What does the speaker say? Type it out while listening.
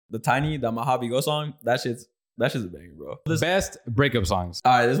the Tiny, the Mojave Go song, that shit's a banger, bro. Best breakup songs.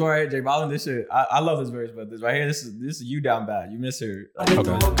 All right, this one right here, J Balvin. This shit, I love this verse, but this right here, this is you down bad. You miss her. Okay.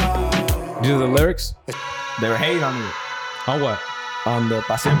 These are the lyrics. They were hating on me On what? on the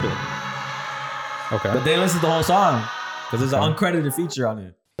Pa Siempre. Okay. But they listened to the whole song because there's an uncredited feature on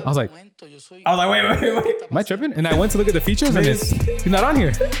it. I was like, wait. am I tripping? And I went to look at the features and he's not on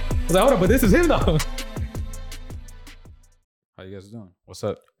here. I was like, hold up, but this is him though. How you guys doing? What's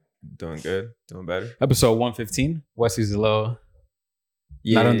up? Doing good. Doing better. Episode 115. Wesley's a little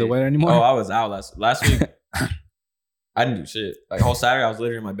not under the weather anymore. Oh, I was out last week. I didn't do shit. Like whole Saturday, I was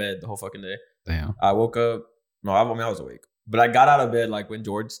literally in my bed the whole fucking day. Damn. I woke up. No, I was awake. But I got out of bed like when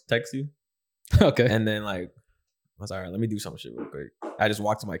George texted you. Okay. And then like, I was like, all right, let me do some shit real quick. I just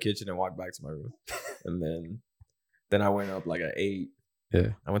walked to my kitchen and walked back to my room. And then I went up like at 8. Yeah.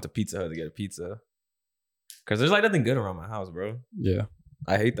 I went to Pizza Hut to get a pizza. Cause there's like nothing good around my house, bro. Yeah.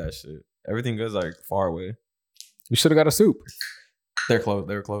 I hate that shit. Everything goes like far away. You should have got a soup. They're closed.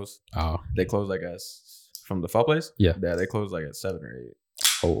 They were closed. Oh. They closed, I guess, from the pho place. Yeah. Yeah, they closed like at 7 or 8.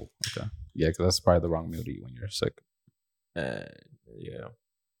 Oh, okay. Yeah, because that's probably the wrong meal to eat when you're sick. Yeah.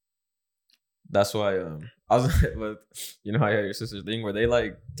 That's why I was but you know how you had your sister's thing where they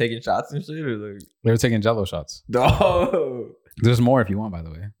like taking shots and shit or like They were taking Jello shots. no. There's more if you want, by the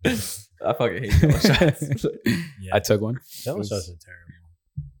way. I fucking hate Jello shots. Yeah. I took one. Jello shots are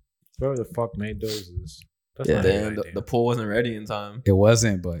terrible. Whoever the fuck made those is. That's Yeah. not Damn, right, the pool wasn't ready in time. It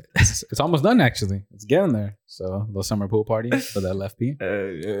wasn't, but it's almost done actually. It's getting there. So little summer pool party for that left P.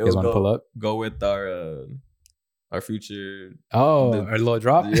 You guys want to pull up? Go with our future. Oh, our little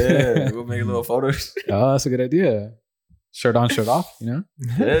drop? Yeah, we'll make a little photos. Oh, that's a good idea. Shirt on, shirt off, you know?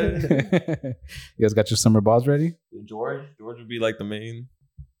 Yeah. You guys got your summer balls ready? George would be like the main.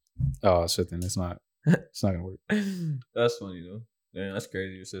 Oh, shit, then it's not gonna work. That's funny though. Damn, that's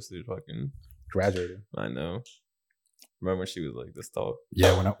crazy. Your sister's fucking Graduated. I know. Remember when she was like this tall?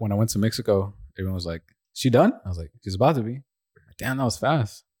 Yeah, when I went to Mexico, everyone was like, "She done?" I was like, "She's about to be." Damn, that was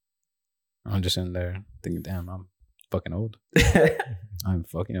fast. I'm just in there thinking, "Damn, I'm fucking old. I'm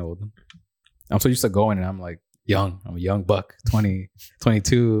fucking old." I'm so used to going and I'm like young. I'm a young buck, 20,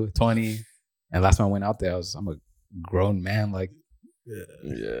 22, 20. And last time I went out there, I'm a grown man. Like, Yeah.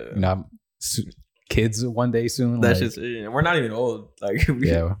 you know, I'm kids one day soon. That's like, just it. And we're not even old. Like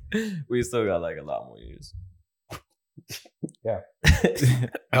we still got like a lot more years. Yeah.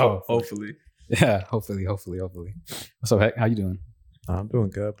 Oh, hopefully. Yeah, hopefully. What's up, Heck? How you doing? I'm doing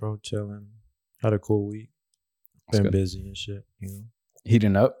good, bro. Chilling. Had a cool week. Been good. busy and shit, you know.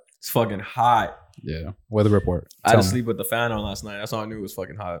 Heating up? It's fucking hot. Yeah. Weather report. I had to Tell me. sleep with the fan on last night. That's all I knew was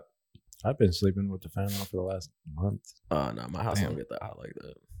fucking hot. I've been sleeping with the fan on for the last month. No, my house Damn. don't get that hot like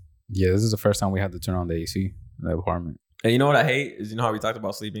that. Yeah, this is the first time we had to turn on the AC in the apartment. And you know what I hate is how we talked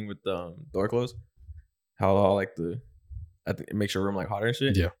about sleeping with the door closed. How all like I think it makes your room like hotter and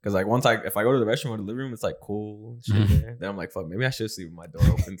shit. Yeah. Because like if I go to the restroom or the living room, it's like cool and shit Mhm. there. Then I'm like, fuck, maybe I should sleep with my door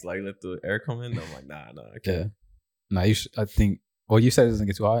open to like let the air come in. Then I'm like, nah, I can't. Yeah. Nah, you should, I think, well, you said it doesn't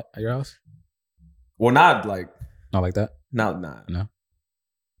get too hot at your house? Well, not like Not like that? nah. No?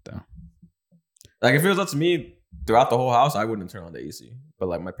 Damn. Like if it was up to me throughout the whole house, I wouldn't turn on the AC. But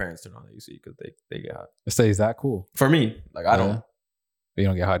like my parents turn on the AC because they get hot. It stays that cool. For me, like I don't. You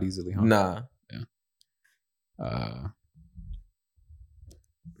don't get hot easily, huh? Nah.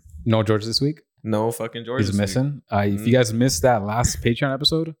 No George this week? No fucking George. He's this week. missing. If you guys missed that last Patreon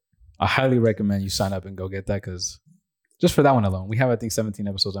episode, I highly recommend you sign up and go get that because just for that one alone, we have I think 17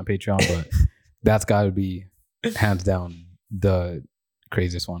 episodes on Patreon, but that's got to be hands down the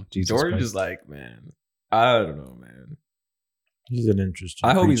craziest one. Jesus George Christ. is like, man, I don't know, man. He's an interesting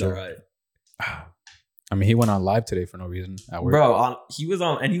I hope he's creature. alright. I mean, he went on live today for no reason at work. Bro, he was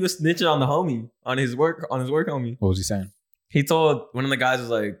snitching on the homie, on his work homie. What was he saying? He told one of the guys was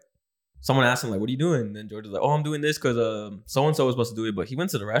like, someone asked him like, what are you doing? And then George was like, oh, I'm doing this because so-and-so was supposed to do it, but he went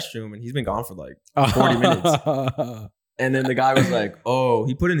to the restroom and he's been gone for like 40 minutes. And then the guy was like, oh,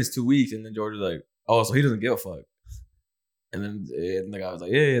 he put in his 2 weeks. And then George was like, oh, so he doesn't give a fuck. And then the guy was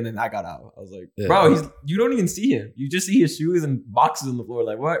like, yeah. And then I got out. I was like, bro, you don't even see him. You just see his shoes and boxes on the floor.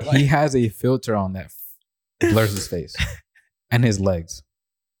 Like, what? Like, He has a filter on that blurs his face and his legs.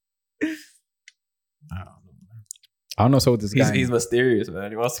 I don't know. So with this guy, he's mysterious,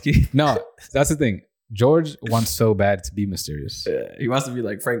 man. He wants to keep. no, that's the thing. George wants so bad to be mysterious, Yeah, he wants to be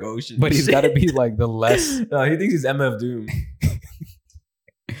like Frank Ocean. but he's got to be like the less. No, he thinks he's MF Doom.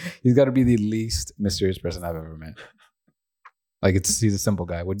 He's got to be the least mysterious person I've ever met. Like he's a simple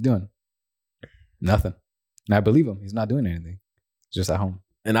guy. What are you doing? Nothing. And I believe him. He's not doing anything. He's just at home.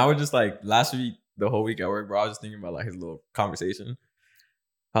 And I was just like, last week, the whole week at work, bro, I was just thinking about like his little conversation.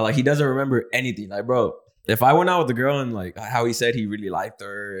 How like he doesn't remember anything. Like, bro, if I went out with the girl and like how he said he really liked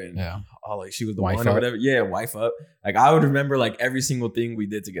her and oh, like she was the wife one up. or whatever. Yeah, wife up. Like I would remember like every single thing we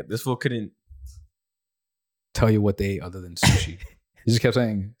did together. This fool couldn't tell you what they ate other than sushi. He just kept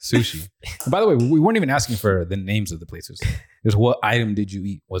saying sushi. And by the way, we weren't even asking for the names of the places. Just what item did you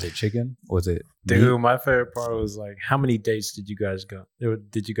eat? Was it chicken? Was it Dude, meat? my favorite part was like, how many dates did you guys go?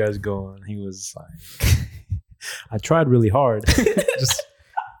 Did you guys go on? He was like, I tried really hard. Just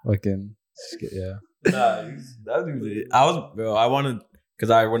fucking, yeah. Nah, that dude. I wanted because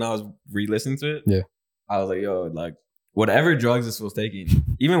when I was re-listening to it, yeah, I was like, yo, like whatever drugs this was taking,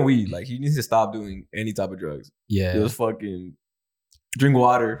 even weed, like he needs to stop doing any type of drugs. Yeah, just fucking drink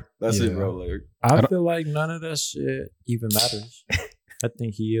water. That's it, bro. Like I feel like none of that shit even matters. I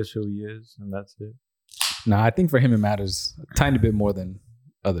think he is who he is, and that's it. Nah, I think for him it matters a tiny bit more than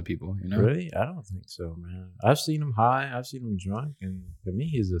other people. You know, really? I don't think so, man. I've seen him high, I've seen him drunk, and for me,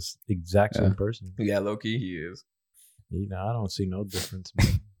 he's the exact same person. Yeah, low key, he is. You know, I don't see no difference,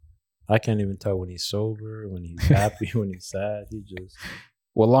 man. I can't even tell when he's sober, when he's happy, when he's sad. He just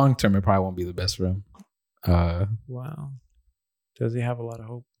well, long term, it probably won't be the best for him. Wow. Does he have a lot of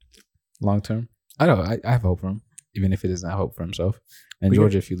hope? Long term, I don't. I have hope for him, even if it isn't hope for himself. And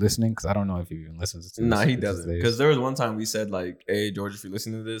Georgia, if you're listening, because I don't know if he even listens to this. Nah, he doesn't. Because there was one time we said like, "Hey, George, if you're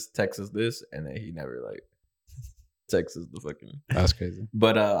listening to this, text us this," and then he never like texts us the fucking. That's crazy.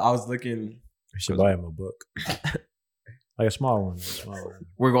 But I was looking. We should buy him a book, like a small one.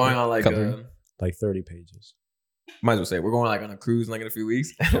 We're going on like 30 pages. Might as well say we're going like on a cruise in like in a few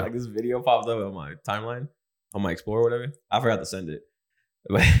weeks. Like this video popped up on my timeline, on my Explorer, or whatever. I forgot to send it,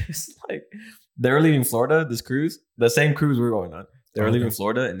 but it's like they were leaving Florida. This cruise, the same cruise we were going on. They were leaving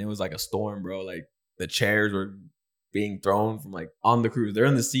Florida, and it was like a storm, bro. Like the chairs were being thrown from like on the cruise. They're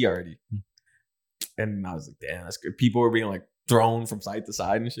in the sea already, and I was like, damn, that's good. People were being like thrown from side to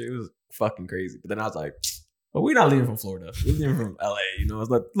side and shit. It was fucking crazy. But then I was like, well, we're not leaving from Florida. We're leaving from LA. You know, it's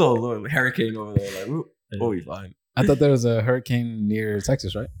like little hurricane over there. Like we'll be fine. I thought there was a hurricane near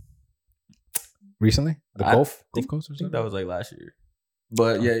Texas, right? Recently, the Gulf Coast or something. I think that was like last year.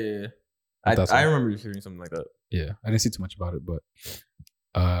 But yeah. I remember hearing something like that. Yeah, I didn't see too much about it, but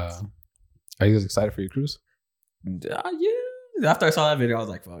are you guys excited for your cruise? Yeah. After I saw that video, I was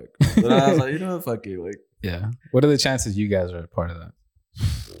like, "Fuck!" But I was like, "You know, fuck it." Like, yeah. What are the chances you guys are a part of that?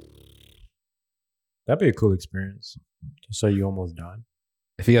 That'd be a cool experience. So you almost died.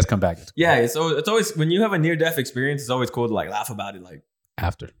 If you guys come back, it's cool. Yeah. It's always when you have a near death experience, it's always cool to like laugh about it. Like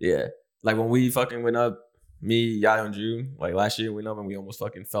after, yeah, like when we fucking went up. Me, Yayo, and Drew, like last year, we went up and we almost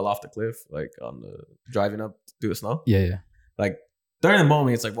fucking fell off the cliff, like on the driving up through the snow. Yeah. Like during the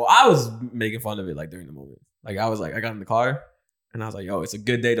moment, it's like, well, I was making fun of it, like during the moment. Like I was like, I got in the car and I was like, yo, it's a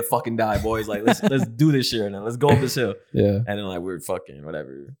good day to fucking die, boys. Like let's do this shit right now. Let's go up this hill. Yeah. And then like we were fucking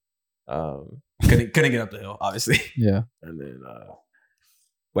whatever. Couldn't get up the hill, obviously. Yeah. And then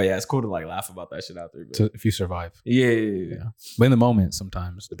but yeah, it's cool to like laugh about that shit out there. But so if you survive. Yeah. But in the moment,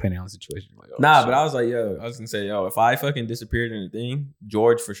 sometimes, depending on the situation, like, nah, shit. But I was like, I was gonna say, if I fucking disappeared in a thing,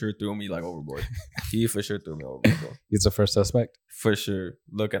 George for sure threw me like overboard. He for sure threw me overboard, bro. He's the first suspect? For sure.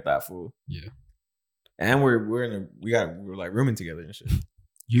 Look at that fool. Yeah. And we're like rooming together and shit.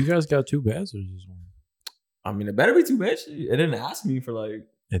 You guys got 2 beds or just one? I mean, it better be 2 beds. It didn't ask me for like.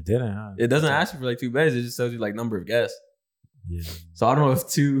 It didn't. Huh? It doesn't ask you for like 2 beds. It just tells you like number of guests. Yeah. So I don't know if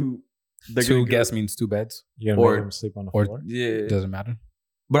 2 guests means 2 beds. You're gonna make them sleep on the floor. Yeah, it doesn't matter.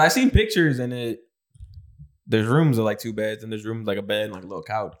 But I seen pictures and there's rooms of like 2 beds and there's rooms like a bed and like a little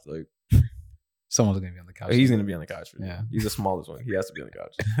couch. Like someone's gonna be on the couch. He's gonna be on the couch. Yeah, he's the smallest one. He has to be on the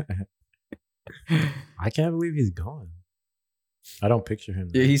couch. I can't believe he's gone. I don't picture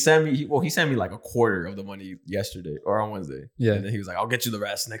him. Yeah, he sent me like a quarter of the money yesterday or on Wednesday. Yeah, and then he was like, "I'll get you the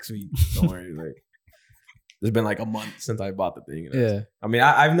rest next week. Don't worry." Like. It's been like a month since I bought the thing. Yeah. I mean,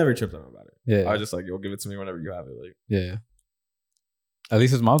 I've never tripped on him about it. Yeah. I was just like, you'll give it to me whenever you have it. Like, yeah. At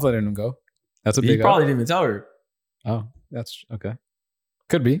least his mom's letting him go. That's a big. He probably didn't even tell her. Oh, that's okay.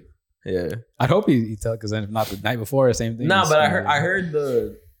 Could be. Yeah. I'd hope he tell, because then if not the night before, same thing. Nah, but I heard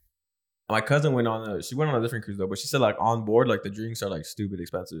my cousin went on she went on a different cruise though, but she said like on board, like the drinks are like stupid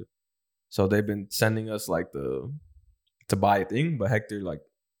expensive. So they've been sending us like to buy a thing, but Hector like.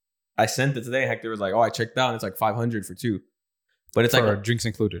 I sent it today. Hector was like, "Oh, I checked out, and it's like $500 for 2, but it's for like drinks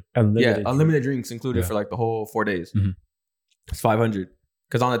included. Unlimited drinks included for like the whole 4 days. Mm-hmm. It's $500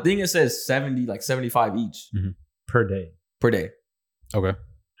 because on the thing it says 70, like 75 each per day. Okay,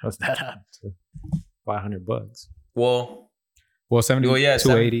 how's that up to $500? Well, 70. Well, yeah,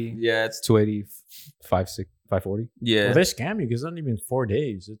 280. Yeah, it's 280, 540. Yeah, well, they scam you because it's not even 4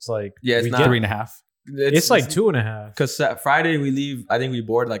 days. It's like it's not 3.5. It's like 2.5. Because Friday we leave. I think we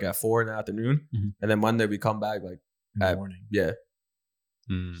board like at 4 in the afternoon, Mhm. and then Monday we come back like In the at- morning. yeah.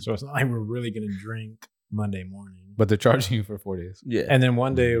 So it's not like we're really gonna drink Monday morning. But they're charging you for 4 days. Yeah. And then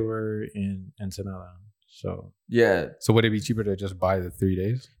one day we're in Ensenada. So Yeah. So would it be cheaper to just buy the 3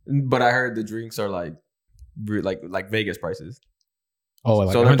 days? But I heard the drinks are like Vegas prices. Oh,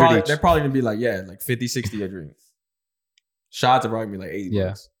 like so 100 each. they're probably gonna be like, yeah, like 50, 60 a drink. Shots are probably gonna be like 80 Yeah.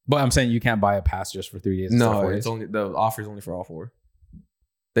 bucks. But I'm saying you can't buy a pass just for 3 days. instead of No, 4 it's days? only the offer is only for all 4.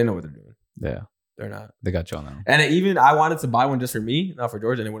 They know what they're doing. Yeah, They're not. they got you on that one. And even I wanted to buy one just for me, not for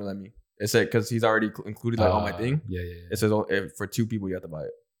George, and they wouldn't let me. It said because he's already included like on my thing. Yeah. It says for 2 people you have to buy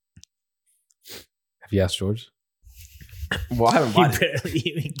it. Have you asked George? Well, I haven't he bought it. barely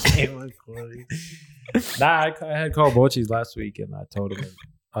even came with clothes. Nah, I had called Bochis last week and I told him,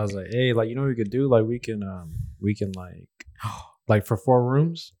 I was like, hey, like, you know what we could do? Like we can like for 4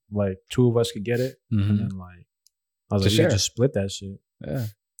 rooms, like 2 of us could get it. Mhm. And then like I was To like, share. we could just split that shit. Yeah.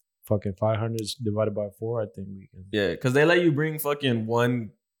 Fucking 500 divided by 4, I think we can. Yeah, because they let you bring fucking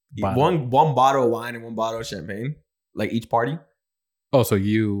one Bottle. bottle of wine and 1 bottle of champagne, like each party. Oh, so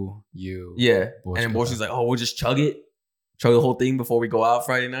you. Yeah, Boys and then get Bochi's like, oh, we'll just chug the whole thing before we go out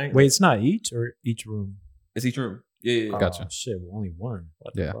Friday night. Wait, it's not each or each room? It's each room. Yeah. Gotcha. Oh, shit, well, only one.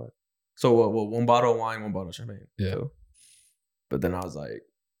 What the Yeah. fuck? So 1 bottle of wine, 1 bottle of champagne. Yeah. So, but then I was like,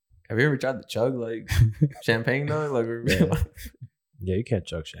 have you ever tried to chug like champagne though? Like, Yeah. Yeah, you can't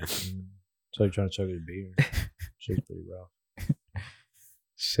chug champagne. So you're trying to chug a beer. Shit's pretty rough.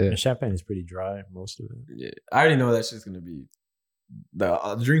 Shit. And champagne is pretty dry, most of it. yeah, I already know that shit's gonna be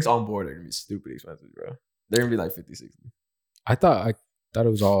the drinks on board are gonna be stupid expensive, bro. They're gonna be like 50, 60. I thought it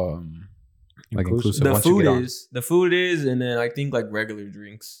was all like inclusive. The once you food get on. the food is, and then I think like regular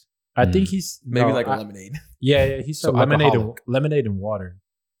drinks, I think he's maybe no, like a I- lemonade. Yeah, he said So alcoholic. lemonade and water.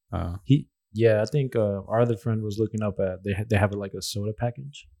 Uh, I think our other friend was looking up at they have like a soda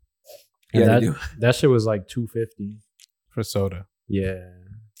package. Yeah, And they do. that shit was like $250. for soda. Yeah.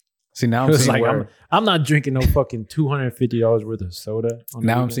 See, now It I'm was seeing like where, I'm not drinking no fucking $250 worth of soda. on the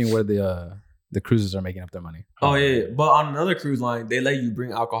now I'm weekend. seeing where the cruises are making up their money. Oh yeah, but on another cruise line, they let you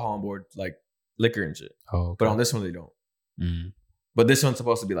bring alcohol on board, like liquor and shit. Oh, okay. But on this one, they don't. Mm. But this one's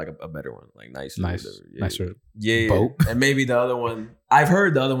supposed to be like a better one, like nicer. Nice, whatever. Yeah, nicer yeah. boat. And maybe the other one, I've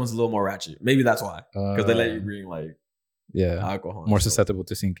heard the other one's a little more ratchet. Maybe that's why, because they let you bring like yeah, alcohol. and more stuff. susceptible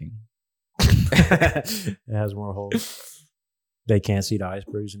to sinking. It has more holes. They can't see the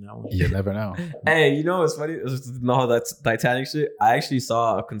icebergs in that one. You never know. Hey, you know what's funny? No, that's Titanic shit. I actually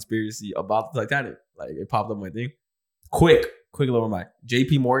saw a conspiracy about the Titanic. Like it popped up on my thing. Quick little reminder.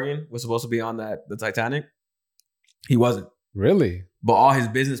 JP Morgan was supposed to be on the Titanic. He wasn't. Really? But all his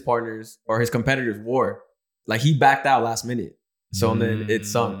business partners or his competitors were. Like he backed out last minute. So then it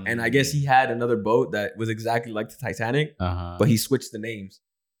sunk. And I guess he had another boat that was exactly like the Titanic, Uh-huh. but he switched the names.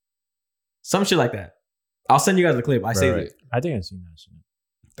 Some shit like that. I'll send you guys a clip. I saved Right. it. I think I've seen that shit.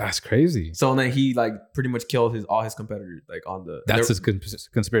 That's crazy. So then he like pretty much killed all his competitors like on the. That's his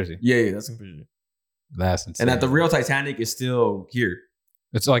conspiracy. Yeah, that's conspiracy. That's insane. And that the real Titanic is still here.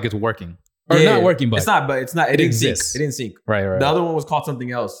 It's like it's working. Or Yeah, not working, but it's not. But it's not. It it didn't sink. exists. It didn't sink. right. The other one was called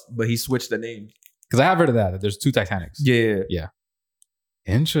something else, but he switched the name. Because I have heard of that there's 2 Titanics. Yeah.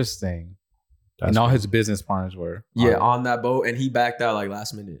 Interesting. That's and all crazy. his business partners were On that boat, and he backed out like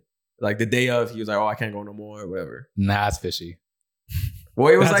last minute, like the day of. He was like, "Oh, I can't go no more," or whatever. Nah, it's fishy.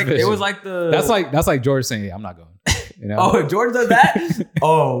 Well, it was That's like fishy. it was like the. That's like George saying, "I'm not going." You know? Oh, if George does that,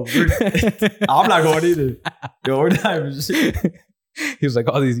 I'm not going either. Yo, we're not even shit. He was like,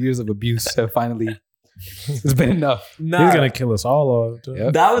 all these years of abuse have finally, it's been enough. Nah, He's gonna kill us all off. Too.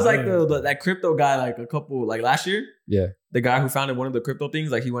 Yep. that was like that crypto guy, like a couple, like last year. Yeah. The guy who founded one of the crypto things,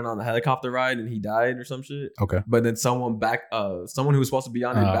 like he went on a helicopter ride and he died or some shit. Okay. But then someone who was supposed to be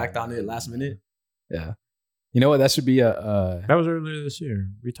on it backed on it last minute. Yeah. You know what? That should be a. That was earlier this year.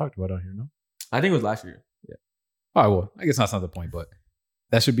 We talked about it on here, no? I think it was last year. Oh, well, I guess that's not the point, but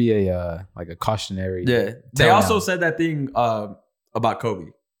that should be a like a cautionary. Yeah. They tell also now. said that thing about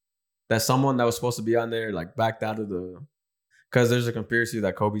Kobe. That someone that was supposed to be on there like backed out of because there's a conspiracy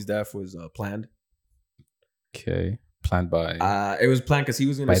that Kobe's death was planned. Okay. Planned by. It was planned because he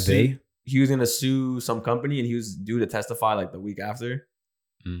was By gonna sue. they? He was gonna sue some company and he was due to testify like the week after.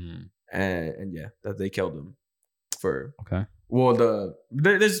 Mhm. And yeah, that they killed him for. Okay. Well,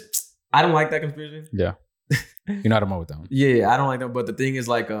 there's I don't like that conspiracy. Yeah. You're not a with that one. Yeah, I don't like that. But the thing is,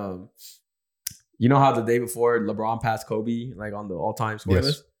 like, you know how the day before LeBron passed Kobe, like on the all-time score Yes.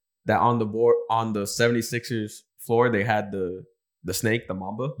 list, that on the board on the 76ers floor, they had the snake, the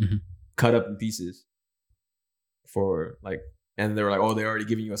mamba, Mhm. cut up in pieces for like, and they were like, oh, they're already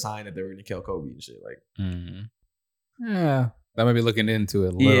giving you a sign that they were gonna kill Kobe and shit. Like, yeah, that might be looking into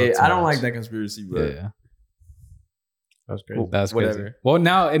it. Yeah, I don't like that conspiracy, but yeah, That's crazy. that's whatever. crazy. Well,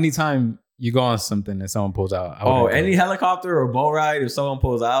 now anytime you go on something and someone pulls out, any helicopter or boat ride, if someone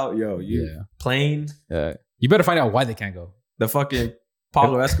pulls out, plane, you better find out why they can't go. the fucking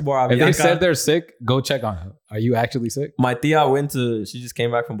Pablo Escobar. If they Avianca. said they're sick, go check on it. Are you actually sick? My tia she just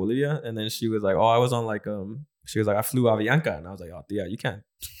came back from Bolivia, and then she was like, oh, I was on like she was like, I flew Avianca, and I was like, oh, tia, you can't.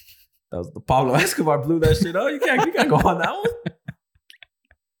 That was the Pablo Escobar blew that shit. Oh, you can't go on that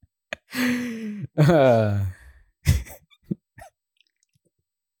one.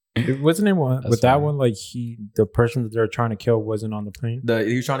 Wasn't it one? That's With that funny. one, like the person that they're trying to kill wasn't on the plane.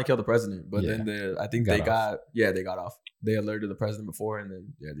 He was trying to kill the president, but then I think Got they off. got off. They alerted the president before, and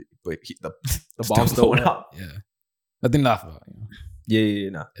then but the bomb still went off. Yeah, nothing to laugh about. You know? Yeah,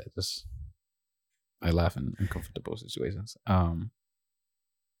 nah. Yeah, just I laugh in uncomfortable situations.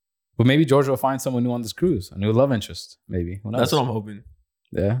 But maybe George will find someone new on this cruise, a new love interest. Maybe who knows? That's what I'm hoping.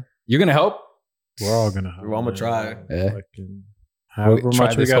 Yeah, you're gonna help. We're all gonna. I'm gonna try. Yeah. However Try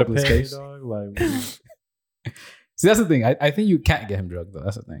much we this gotta hopeless pay, case. dog. Like, See, that's the thing. I think you can't get him drugged though.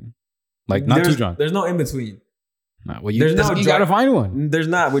 That's the thing. Like not too drunk. There's no in between. Nah, well, there's no you gotta find one. There's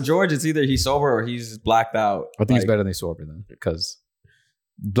not. With George, it's either he's sober or he's blacked out. I think it's better than sober then, because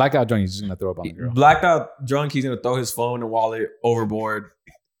blackout drunk, he's just gonna throw up on the girl. Blacked out drunk, he's gonna throw his phone and wallet overboard.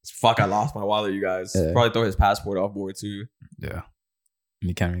 Fuck, I lost my wallet, you guys. Yeah. Probably throw his passport off board too. Yeah, and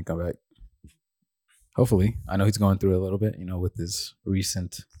he can't even come back. Hopefully, I know he's going through a little bit, with his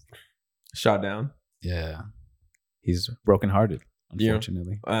recent Shot down. Yeah, he's brokenhearted,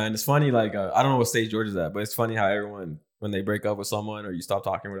 unfortunately. And it's funny, like I don't know what stage George is at, but it's funny how everyone, when they break up with someone or you stop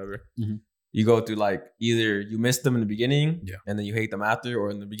talking or whatever, you go through like either you miss them in the beginning, and then you hate them after, or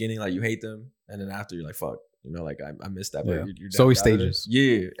in the beginning like you hate them, and then after you're like, fuck, like I missed that. But you're so he stages.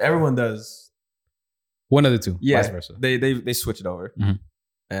 Yeah, everyone does. One of the two. Yeah, vice versa. They switch it over,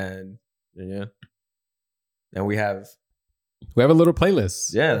 and and we have a little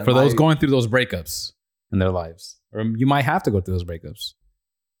playlist. Yeah, for those going through those breakups in their lives, or you might have to go through those breakups.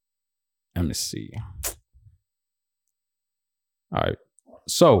 Let me see. All right,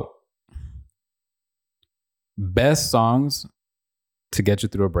 so best songs to get you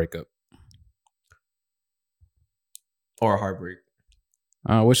through a breakup or a heartbreak.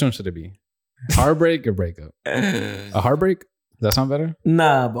 Which one should it be? Heartbreak or breakup? A heartbreak? Does that sound better?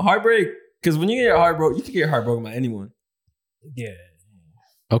 Nah, but heartbreak. Because when you get your heart broke, you can get heartbroken by anyone. Yeah.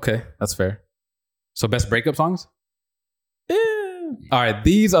 Okay, that's fair. So best breakup songs? Yeah. All right,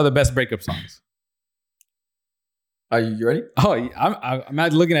 these are the best breakup songs. Are you ready? Oh, I'm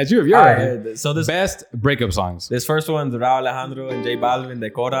not looking at you if you're ready. Right, so this best breakup songs. This first one, Raúl Alejandro and J Balvin,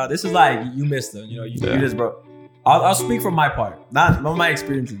 Decora. This is like you missed them. You just broke. I'll speak from my part, not my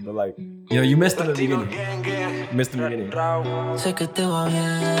experiences, but like you missed them in the beginning. You missed them in the beginning. Sé que te va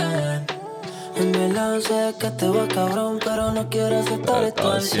bien. En verdad sé que te va cabrón, pero no quiero aceptar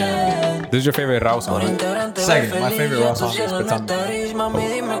esto al 100. This is your favorite Raúl song, right? Second, my favorite Raúl song is Petando. Mami,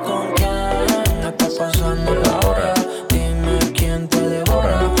 dime con quién está pasando la hora. Dime quién te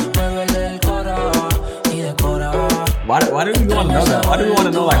devora. Muévele el cora y decora. Why do we want to know that? Why do we want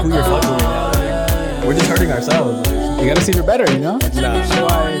to know like who you're fucking with now? Like, we're just hurting ourselves. You gotta see if you're better, Nah. You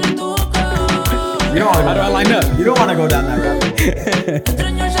don't want to. How do I line up? You don't want to go down that rabbit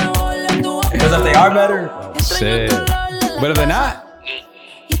hole. Because if they are better, shit. But if they're not,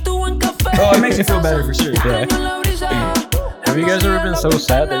 oh, it makes you feel better for sure. Yeah. Have you guys ever been so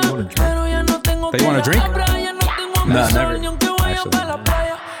sad that you want to drink? That you want to drink? No, never. Actually,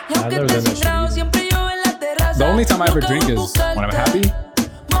 I've never done that shit either. the only time I ever drink is when I'm happy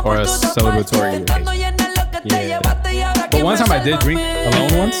or a celebratory occasion. Yeah. But one time I did drink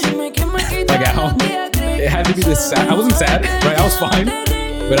alone once, like at home. It had to be this sad. I wasn't sad, right? I was fine.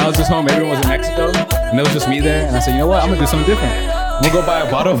 But I was just home. Everyone was in Mexico. And it was just me there. And I said, you know what? I'm going to do something different. I'm going to go buy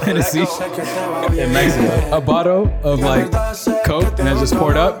a bottle of Hennessy in Mexico. A bottle of like Coke. And I just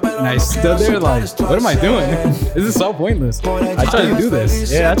poured up. And I stood there like, what am I doing? This is so pointless. I tried to do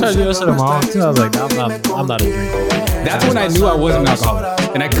this. Yeah, I tried to do this to my mom too. I was like, I'm not a drinker. That's when I knew I wasn't an alcoholic.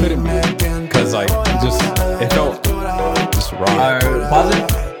 And I couldn't be. Because like, it felt just wrong. All right, pause it.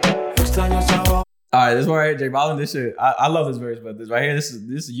 All right, this one right here, J Balvin. This shit, I love this verse, but this right here, this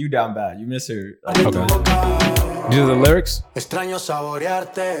is you down bad. You miss her. Okay. These are the lyrics. Extraño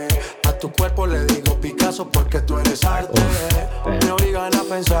saborearte. A tu cuerpo le digo Picasso porque tú eres arte. Me obligan a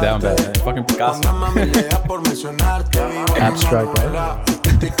pensar. Down bad, man. Fucking Picasso. Abstract, right?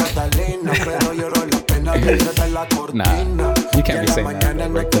 Nah, you can't be saying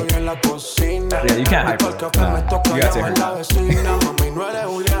that. Yeah, you can't hype it. Nah, you gotta take her down.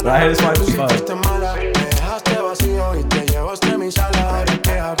 But I hear this one too much.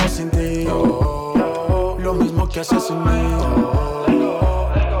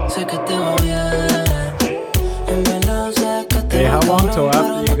 Hey, how long till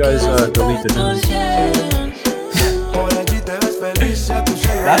after you guys delete the news?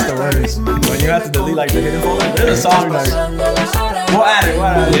 That's the worst. When you have to delete like the hidden folder. There's a song like, we'll add it.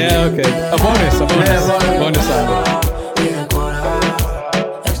 Yeah, okay. A bonus. Yeah, bonus song.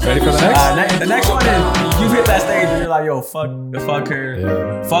 Ready for the next? The next one is you hit that stage and you're like, yo, fuck her,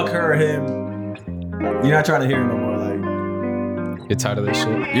 Yeah. fuck her or him. You're not trying to hear it no more. Like, Get tired of this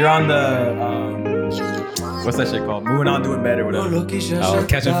shit. you're on the what's that shit called? Moving on, doing better, whatever. Oh,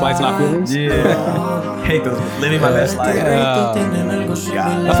 catching flights, not feelings? Yeah. Hate those. Living my best life. That's what you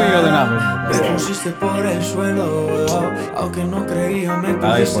other not, Pusiste por el suelo, aunque no creía me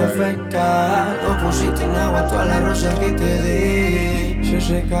Nice pusiste work. feca. Lo pusiste en agua todas las rosas que te di. Se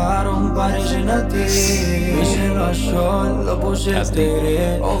secaron, parecen a ti. Mi cielo a sol, lo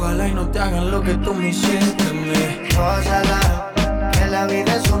pusiste. Ojalá y no te hagan lo que tú me hiciste. Gózala, que la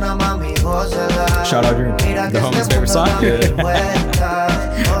vida es una mami, gózala. Shout out Dream. The homie's favorite song? I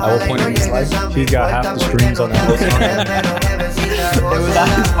will point him dislike. He's got half the streams on that whole song. It was on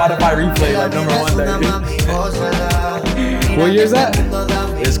Spotify replay, like #1 there. What year is that?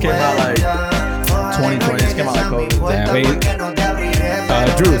 This came out like 2020. This came out like COVID. Damn, wait.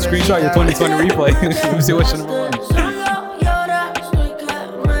 Drew, screenshot your 2020 replay. Let me see what's number one.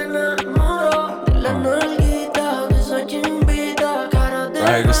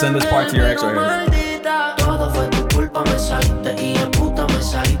 Right, just send this part to your ex right here. Todo fue tu culpa, me saliste y de puta me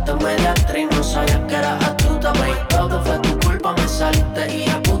saliste media actriz, no sabías que eras astuta, babe. Todo fue tu culpa, me saliste y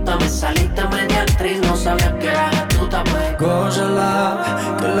de puta me saliste media actriz, no sabías que eras astuta, babe.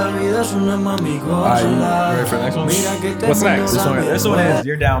 Gózala, que la vida es una mami, gózala. Ready for the next one? Mira que te What's next? This one is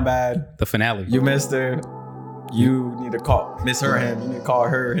you're down bad. The finale. You missed her. You need to miss her or him. You need to call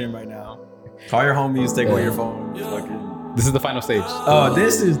her or him right now. Call your homies, take away your phone. Fucking. This is the final stage. Oh,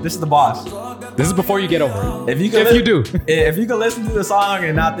 this is the boss. This is before you get over it. If you do, if you can listen to the song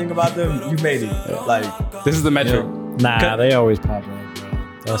and not think about them, you made it. Like This is the metric. Nah, they always pop up, bro.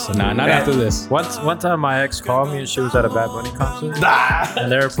 That's Nah, not after this. One time my ex called me and she was at a Bad Bunny concert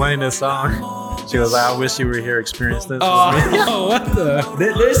and they were playing this song. She was like, I wish you were here experience this. Oh, what the?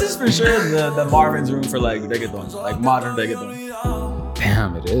 This is for sure the Marvin's room for like reggaeton, like modern reggaeton.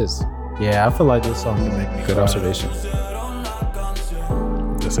 Damn, it is. Yeah, I feel like this song can make me Good cry. observation.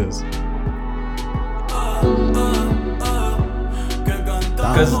 This is.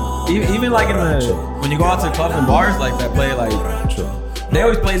 Because even like when you go out to clubs and bars like that play like they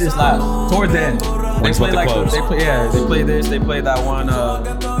always play this last towards the end. They play like they play this. They play that one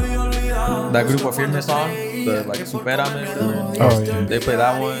that Grupo Firme song, the like Superame. Oh, yeah. They play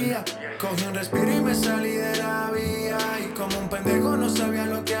that one. Cogí un respiro y me salí de la vía. Y como un pendejo no sabía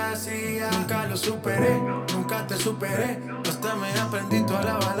lo que hacía. Nunca lo superé, nunca te superé. Hasta me aprendí toda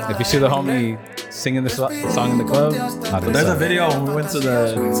la balada. If you see the homie singing this song in the club, not But there's a video when we went to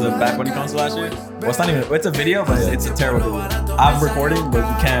the Bad Bunny concert last year. Well, it's not even. It's a video, but it's a terrible video. I'm recording, but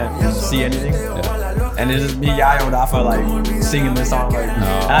you can't see anything. Yeah. And it's just me, Yayo, and Alpha like singing this song. Like,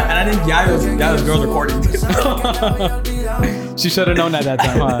 and I think Yayo's girls recording. She should have known at that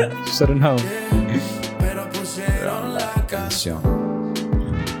time, huh? She should have known.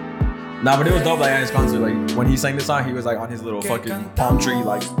 Nah, but it was dope. Like at his concert, like when he sang this song, he was like on his little fucking palm tree,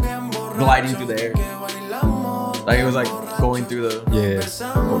 like gliding through the air. Like it was like going through the. Yeah.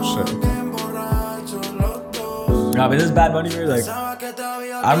 Oh shit. Nah, but this Bad Bunny here, like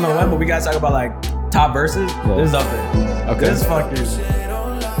I don't know when, but we gotta talk about like top verses. Yeah. This is up there. Okay. This fucking.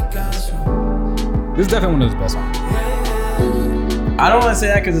 This is definitely one of his best songs. I don't want to say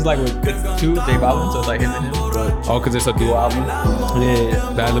that because it's like with two Dave albums, so it's like him and him. But Oh, because it's a dual album?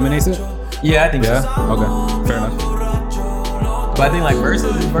 yeah, That eliminates it? yeah, I think Yeah? so. Okay. Fair enough. But I think like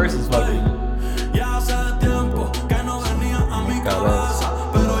verses fucking.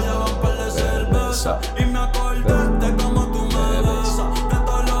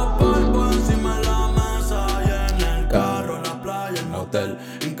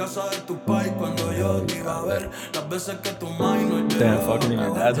 Damn, fucking in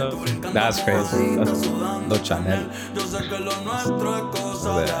your dad's house. That's crazy. That's no Chanel. This is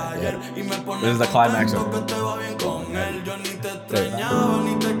the climax of it.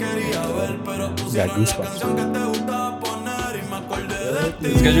 Got goosebumps.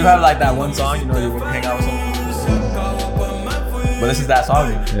 It's because you have like that one song, you know, you would hang out with someone. But this is that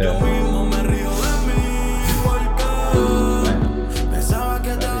song. Yeah.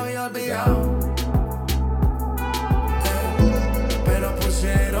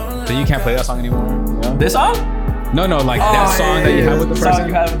 Then you can't play that song anymore. You know? This song? No, like that song that you have with the song person.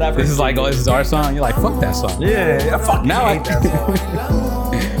 you have with that person. This is like, oh, this is our song. You're like, fuck that song. Yeah, I fucking hate that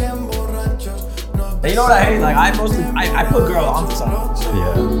song. And you know what I hate? Like I put girls onto songs.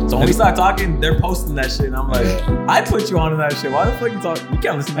 Yeah. So when we start talking, they're posting that shit, and I'm like, I put you onto that shit. Why the fuck you talking? You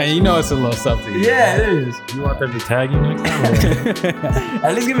can't listen to that. And you know it's a little something. Yeah, it is. You want them to tag you next time?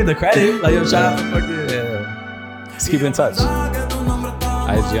 At least give me the credit. Like, yo, shout out to fucking. Yeah. Let's keep in touch.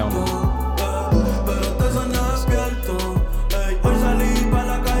 IG only.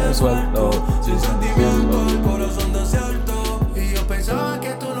 Suelto.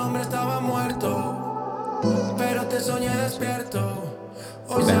 Soñé despierto.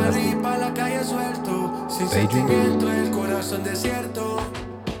 Hoy salí pa' la calle suelto. Sin sentimiento, el corazón desierto.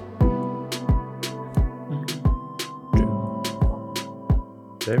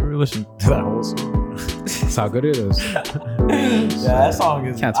 Did I ever listen to that whole song? That's how good it is. Yeah, that song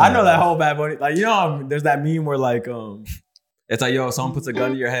is. Can't I tell know me. that whole Bad Bunny. Like, you know, there's that meme where like, it's like, yo, someone puts a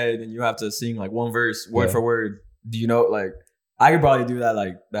gun to your head and you have to sing like one verse, word for word. Do you know? Like, I could probably do that,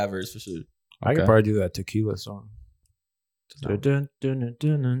 like that verse for sure. I could probably do that tequila song. Dun, dun, dun,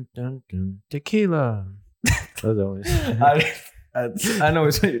 dun, dun, dun, dun. Tequila. That's always. I know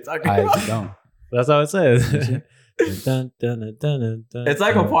what you're talking about. I don't. That's how it says. Dun, dun, dun, dun, dun, It's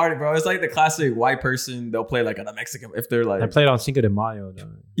like a dun. party, bro. It's like the classic white person. They'll play like at a Mexican if they're like. I played on Cinco de Mayo. Though.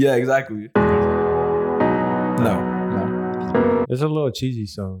 Yeah, exactly. No. It's a little cheesy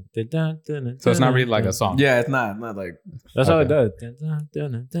song. Dun, dun, dun, So it's not dun, really like dun. a song. Yeah, it's not like. That's how it Okay. does. Dun, dun,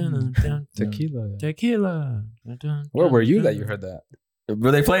 dun, dun, dun, dun, dun. Tequila. Tequila. Dun, dun, Where dun, were you dun, that you dun. heard that?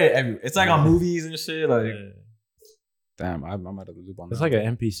 But they play it every. It's like on movies and shit. Like. Yeah. Damn, I'm out of the loop on that. It's like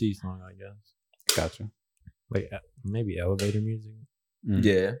an NPC song, I guess. Gotcha. Like maybe elevator music. Mm.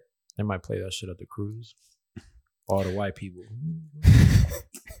 Yeah. They might play that shit at the cruise. All the white people.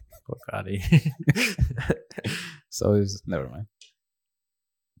 Fuck out of here. So it's never mind.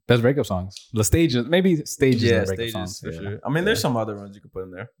 Best breakup songs. The stages, maybe stages. Yeah, of breakup stages songs. for Yeah. sure. I mean, there's some other ones you could put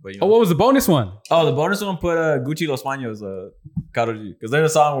in there, but you know. Oh, what was the bonus one? Oh, the bonus one put Gucci Los Paños, Karol G, because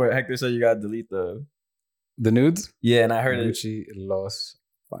there's a song where Hector said you gotta delete the. The nudes. Yeah, and I heard it. Gucci Los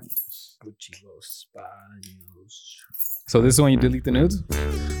Paños. Gucci Los Paños. So this is when you delete the nudes.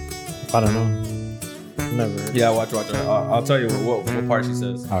 I don't know. Never. Yeah, watch. I'll tell you what part she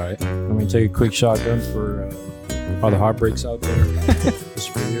says. All right. Let me take a quick shotgun for all the heartbreaks out there. Just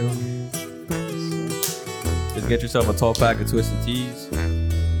for you. Just get yourself a 12 pack of Twisted Teas.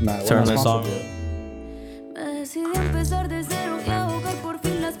 Nah, Turn this song. Me decidí empezar de cero y ahogar por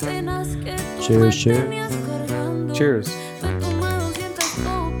fin las penas que tú Cheers, me cheers. tenías cargando. Cheers. Me tomé 200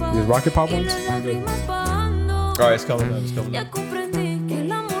 copas These rocket pop y ones? las lágrimas bajando. All right, it's coming up. It's coming Ya up. comprendí que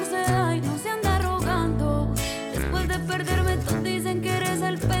el amor se da y no se anda rogando. Después de perderme todos dicen que eres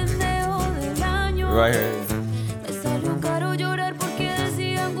el pendejo del año. Right here. Me salió caro llorar porque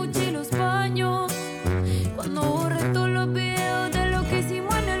decían Gucci Los Paños. Cuando borré todos los videos de lo que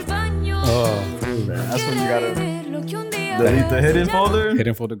hicimos en el baño. Oh, That's when you gotta Lo que un día delete the hidden folder.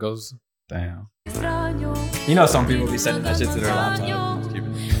 hidden folder goes. Damn. extraño. You know, some people be sending that shit to their laptop. Just keep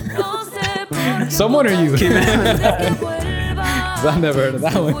it. No sé por qué Someone or you? que vuelvas. I've never heard of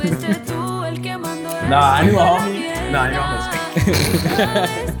that one. Fuiste tú el que mandó Nah, I knew a esa homie. piel. Nah, you know Cada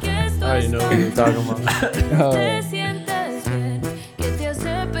vez que I estoy already know what you're talking about. Oh, te sientes bien, que te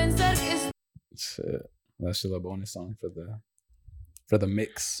hace pensar que shit. That's still a bonus song for the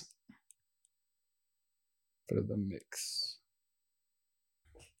mix. For the mix.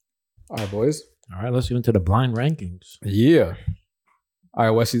 All right, boys. All right, let's get into the blind rankings. Yeah. All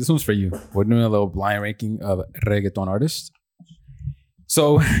right, Wesley, this one's for you. We're doing a little blind ranking of reggaeton artists.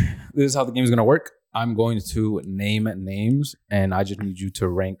 So this is how the game is going to work. I'm going to name names, and I just need you to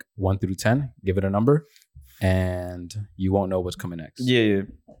rank 1 through 10, give it a number, and you won't know what's coming next. Yeah.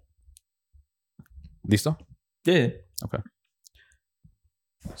 Listo? Yeah.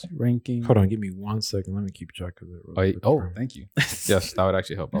 Ranking. Hold on, give me 1 second. Let me keep track of it. real quick. Thank you. Yes, that would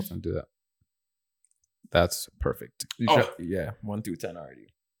actually help. I was going to do that. That's perfect. Yeah. 1 through 10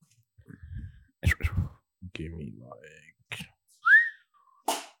 already. Give me like.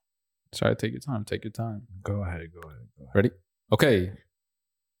 Try to take your time. Take your time. Go ahead. Ready? Okay.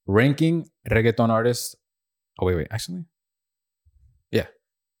 Ranking reggaeton artists. Oh, wait. Actually. Yeah.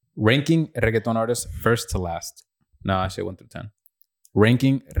 Ranking reggaeton artists first to last. No, actually 1 through 10.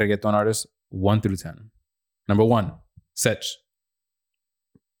 Ranking reggaeton artists 1 through 10. Number 1, Sech.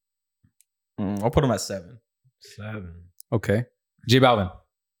 I'll put him at 7. 7. Okay. J Balvin.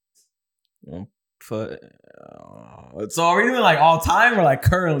 So are we doing like all time or like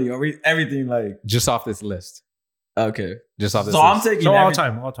currently? Or we everything like Just off this list. Okay. Just off this So I'm list. taking So every,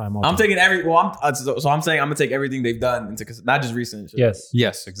 all time. I'm taking every. Well, so I'm saying I'm gonna take everything they've done into not just recent shit. Yes.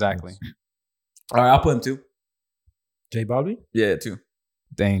 Yes, exactly. All right, I'll put him 2. J Balvin? Yeah, 2.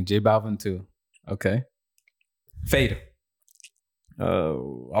 Dang, J Balvin too. Okay. Fade.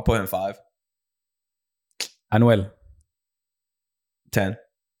 I'll put him 5. Anuel. 10.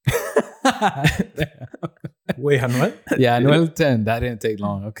 Wait, Anuel? Yeah, Anuel 10. That didn't take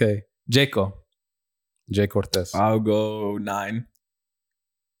long. Okay. Jaco. Jay Cortez. I'll go 9.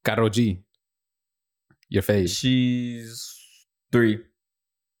 Karol G. Your fade. She's 3.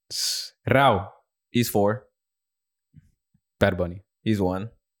 Rao. He's 4. Bad Bunny. He's 1.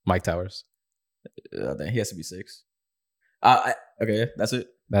 Mike Towers. Then he has to be 6. Okay, that's it.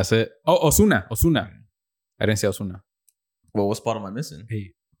 That's it. Oh, Ozuna. I didn't say Ozuna. Well, what spot am I missing?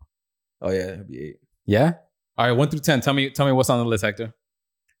 8. Oh yeah, it'll be 8. Yeah? All right, 1 through 10. Tell me what's on the list, Hector.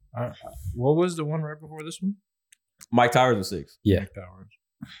 What was the one right before this one? Mike Towers was 6. Yeah. Powers.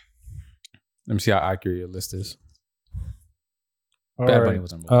 Let me see how accurate your list is. All Bad right. Bunny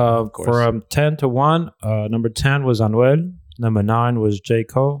was on both, of course. For 10 to 1, number 10 was Anuel. Number 9 was J.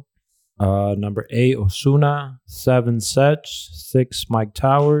 Cole. Number 8, Ozuna. 7, Sech. 6, Mike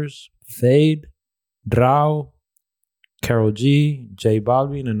Towers. Fade. Rao. Karol G. J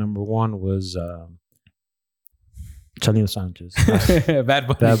Balvin. And number 1 was Chalino Sanchez. Bad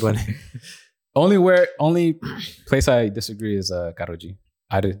Bunny. Bad Bunny. Only place I disagree is Karol G.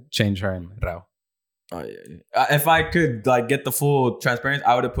 I'd change her and Rao. Oh yeah. If I could like get the full transparency,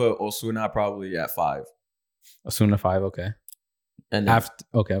 I would have put Ozuna probably at 5. Ozuna 5, okay. And then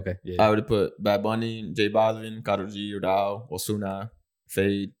Okay. Yeah. I would have put Bad Bunny, J Balvin, Karol G, Rao, Ozuna,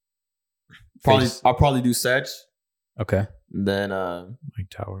 Fade. I'll probably do Sech. Okay. Then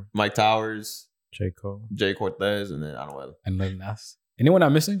Mike Towers. J. Cole. Jay Cortez, and then Anuel. And Lil Nas. Anyone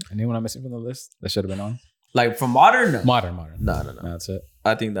I'm missing? Anyone I'm missing from the list that should have been on? Like from modern? No. Modern. No. That's it.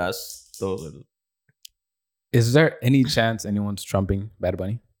 I think those are the Is there any chance anyone's trumping Bad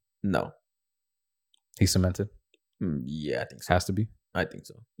Bunny? no. He's cemented. Yeah, I think so. Has to be. I think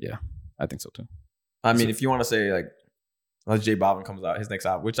so. I think so too. I mean, if you want to say like, unless J Balvin comes out his next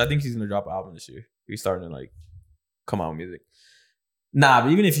album, which I think he's gonna drop an album this year. He's starting to like come out with music. Nah,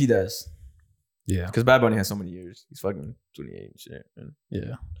 but even if he does, Yeah. because Bad Bunny has so many years, he's fucking 28 and shit. And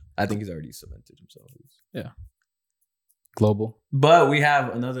Yeah. I think he's already cemented himself. Global. But we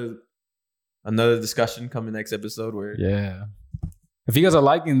have another discussion coming next episode where Yeah. If you guys are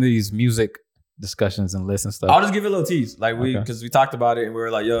liking these music discussions and lists and stuff, I'll just give it a little tease. Like Okay. because we talked about it and we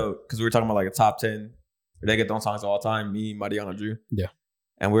were like, yo, because we were talking about like a top 10 reggaeton songs of all time. Me, Mariano, Drew. Yeah.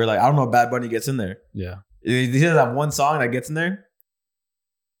 And we were like, I don't know if Bad Bunny gets in there. yeah. He does have one song that gets in there.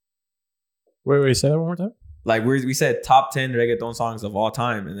 Wait, say that one more time? Like we said top 10 reggaeton songs of all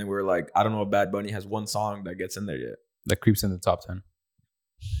time. And then we were like, I don't know if Bad Bunny has one song that gets in there yet. That creeps in the top 10.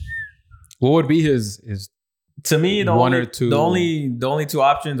 What would be his To me, the One only, or two the only two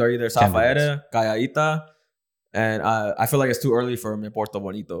options are either Zafaera, candidates. Calladita, and I feel like it's too early for Me Porto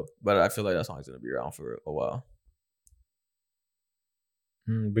Bonito, but I feel like that song's gonna be around for a while.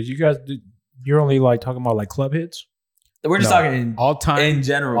 But you guys, you're only like talking about like club hits? We're just talking in all time in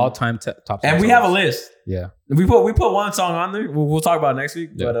general, all time top 10 and we songs. have a list. Yeah. We put one song on there. We'll talk about it next week,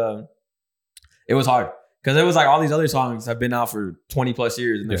 Yeah. but it was hard because it was like all these other songs have been out for 20 plus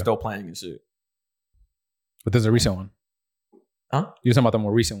years and they're Yeah. still playing and shit. But there's a recent one. Huh? You're talking about the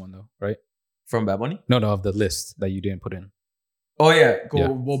more recent one though, right? From Bad Bunny? No, of the list that you didn't put in. Oh yeah, cool. Yeah.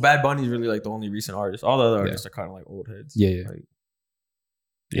 Well, Bad Bunny's really like the only recent artist. All the other artists are kind of like old heads. Yeah. Like,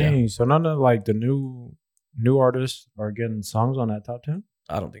 Dang, so none of like the new artists are getting songs on that top 10?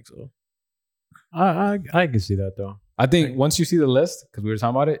 I don't think so. I can see that though. I think once you see the list, because we were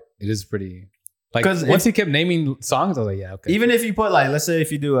talking about it, it is pretty like 'Cause once he kept naming songs, I was like, yeah, okay. Even if you put like, let's say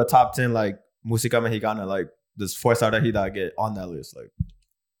if you do a top 10 like Música Mexicana, like this Fuerza Regida get on that list, like,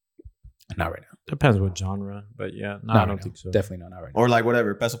 not right now. Depends what genre, but yeah, no, Not I right don't now. think so. Definitely not right now. or like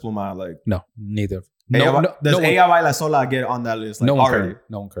whatever, Peso Pluma, like, No, neither. does one- Ella Baila Sola get on that list? Like, no one already? current.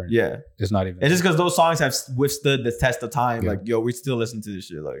 No one current. Yeah. It's not even. It's just because those songs have withstood the test of time. Yeah. Like, yo, we still listen to this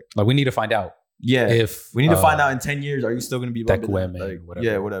shit. Like, like we need to find out yeah. if We need to find out in 10 years, are you still going to be bumping Tecueme, that? Like, whatever.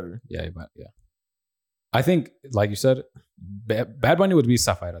 yeah, whatever. Yeah, but yeah. I think, like you said, Bad Bunny would be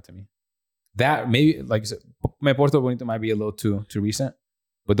Zafaera to me. That maybe, like you said, Me Porto Bonito might be a little too recent,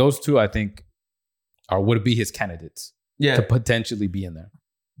 but those two I think would be his candidates Yeah. to potentially be in there.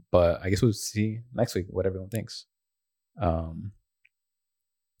 But I guess we'll see next week what everyone thinks.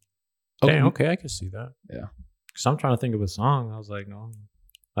 Okay, I can see that. Yeah. Because I'm trying to think of a song. I was like, no,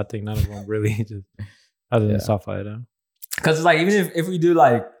 I think none of them really just other than Yeah. Sapphire. Because it's like, even if we do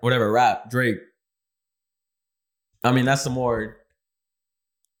like whatever, rap, Drake, I mean, that's the more.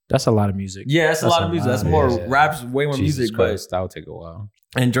 That's a lot of music. Yeah, that's a lot of music. That's more yeah. rap's way more Jesus music, Christ, that would take a while.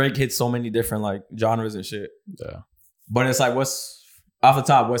 and Drake hits so many different like genres and shit. Yeah. But it's like, what's off the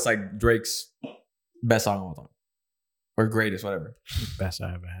top? What's like Drake's best song of all time, or greatest, whatever? Best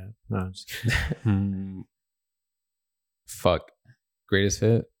I ever had. No, I'm just kidding. Fuck. Greatest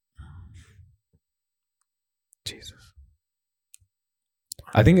hit. Jesus.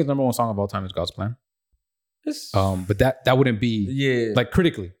 I think his number one song of all time is God's Plan. But that wouldn't be Yeah, like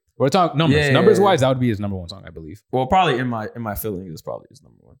critically. We're talking numbers. Yeah. Numbers wise, that would be his number one song, I believe. well, probably in my feelings is probably his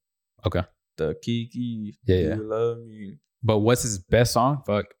number one. Okay. The Kiki, Yeah. You love me. But what's his best song?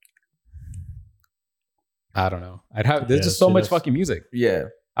 Fuck. I don't know. There's Yeah, just so see, much that's- fucking music. Yeah,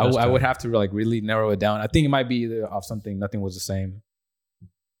 I That's would tough. have to like really narrow it down. I think it might be either off something. Nothing was the same.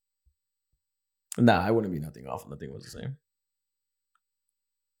 nah, I wouldn't be nothing off. Nothing was the same.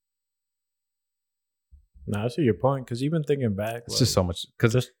 No, I see your point. Because even thinking back, It's just so much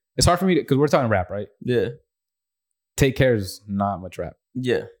because Just- it's hard for me because we're talking rap, right? Yeah, Take Care is not much rap,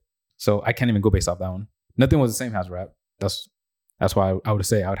 yeah. so I can't even go based off that one. Nothing was the same has rap. That's why I would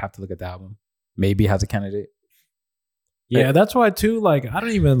say I would have to look at the album. Maybe it has a candidate. Yeah, that's why too. Like, I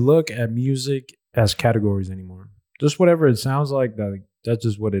don't even look at music as categories anymore. Just whatever it sounds like. That's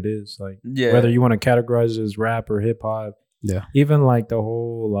just what it is. Like, Yeah. whether you want to categorize it as rap or hip hop. Yeah. Even like the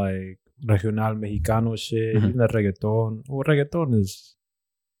whole like regional Mexicano shit, Mhm. even the reggaeton. Well, reggaeton is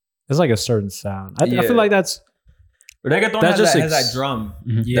it's like a certain sound. I Yeah. feel like that's Reggaeton That's has just that drum.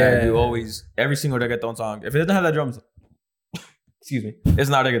 Mhm. That you always every single reggaeton song. If it doesn't have that drums, excuse me, it's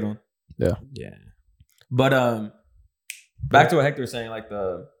not reggaeton. yeah. But back to what Hector was saying, like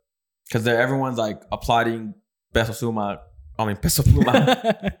because everyone's like applauding Peso Pluma. I mean Peso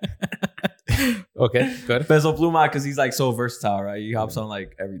Pluma, Okay, good. Peso Pluma, because he's like so versatile, right? He hops on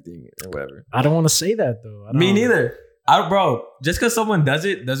like everything and whatever. I don't want to say that though. I Me don't- neither. Bro, just because someone does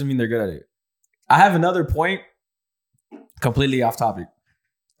it doesn't mean they're good at it. I have another point, completely off topic.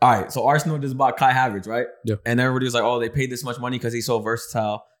 All right, so Arsenal just bought Kai Havertz, right? Yeah. And everybody was like, oh, they paid this much money because he's so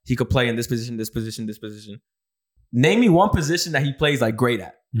versatile. He could play in this position, this position, this position. Name me one position that he plays like great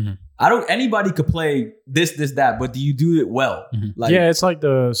at. Mhm. Anybody could play this, that, but do you do it well? Mhm. Like, yeah, it's like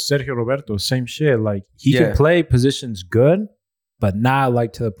the Sergio Roberto, same shit. Like he Yeah. can play positions good, but not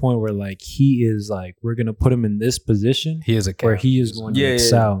like to the point where like he is like we're gonna put him in this position He is a where cat. he is going Yeah, to yeah,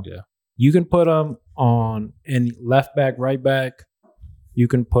 excel. yeah. You can put him on any left back, right back. You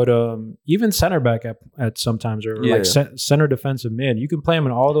can put him even center back at sometimes or Yeah. like center defensive mid. You can play him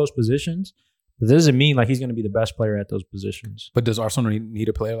in all those positions. But that doesn't mean like he's going to be the best player at those positions. But does Arsenal need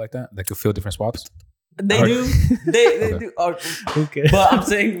a player like that could fill different spots? they Or- do. They Okay. do. Okay. But I'm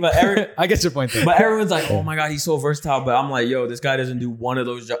saying, I get your point. Though. but everyone's like, oh my God, he's so versatile. But I'm like, yo, this guy doesn't do one of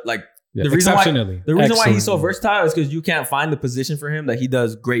those jobs. Like, Yeah, the reason why- exceptionally. the reason why he's so Excellent. versatile is because you can't find the position for him that he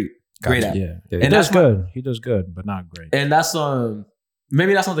does great Gotcha. at. Yeah. Yeah, He And does that's my- good. He does good, but not great. And that's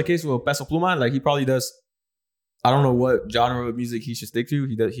maybe that's not the case with Peso Pluma. Like he probably does. I don't know what genre of music he should stick to.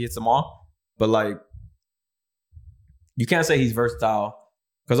 He hits them all, but like you can't say he's versatile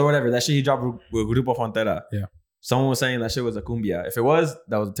because or whatever that shit he dropped with Grupo Frontera. Yeah. Someone was saying that shit was a cumbia. If it was,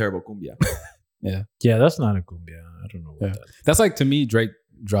 that was a terrible cumbia. Yeah, that's not a cumbia. I don't know what Yeah. that is. That's like to me Drake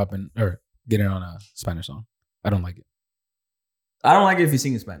dropping or getting on a Spanish song. I don't like it. I don't like it if you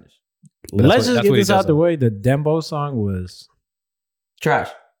sing in Spanish. But Let's that's just what get he this does out the though. way. The Dembo song was Trash.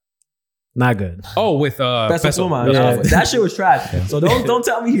 not good. Oh, with Peso Pluma. Yeah. That shit was trash. Yeah. So don't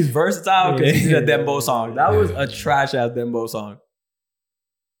tell me he's versatile because he did a Yeah. Dembo song. That was Yeah. a trash ass Dembo song.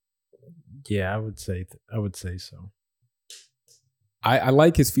 Yeah, I would say so. I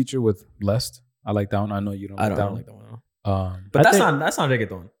like his feature with Blessed. I like that one. I know you don't. I like don't that like that one. one. But I that's not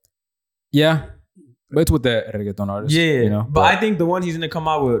reggaeton. Yeah, but it's with the reggaeton artist. Yeah, you know. but I think the one he's gonna come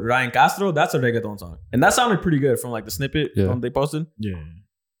out with Ryan Castro, that's a reggaeton song, and that sounded pretty good from like the snippet Yeah. they posted. Yeah.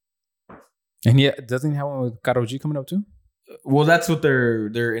 and doesn't he have one with Karol G coming up too? Well, that's what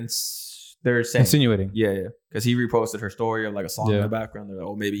they're saying. Insinuating. Yeah, because he reposted her story of like a song in Yeah. the background. They're like,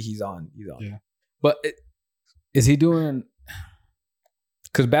 oh, maybe he's on. Yeah. But is he doing?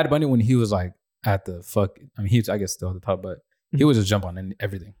 Because Bad Bunny, when he was like at the fuck, I mean, he was, I guess, still at the top, but he would just jump on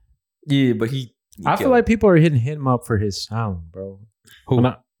everything. Yeah, but he I feel like people are hitting him up for his sound, bro. Who?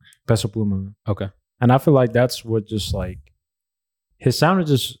 Not Peso Pluma. Okay. And I feel like that's what just like his sound is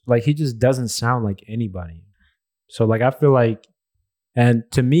just like he just doesn't sound like anybody. So like I feel like, and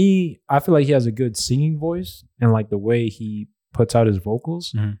to me, I feel like he has a good singing voice and like the way he puts out his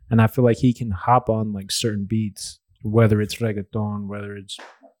vocals. Mhm. And I feel like he can hop on like certain beats, whether it's reggaeton, whether it's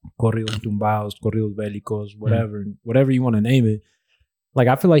corridos tumbados, corridos bélicos, whatever you want to name it. Like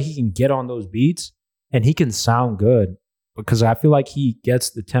I feel like he can get on those beats and he can sound good because I feel like he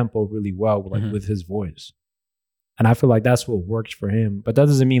gets the tempo really well, like with his voice. And I feel like that's what works for him. But that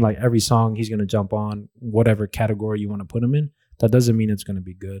doesn't mean like every song he's gonna jump on whatever category you want to put him in. That doesn't mean it's gonna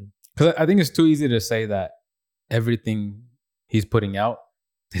be good. Because I think it's too easy to say that everything he's putting out,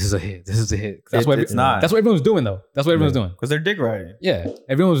 this is a hit. This is a hit. That's what it's not. That's what everyone's doing though. That's what everyone's doing. Because they're dick riding. Yeah,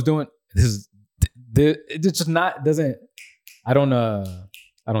 everyone was doing this. It's just not doesn't. I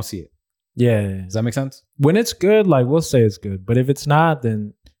don't see it. Yeah. Does that make sense? When it's good, like we'll say it's good. But if it's not,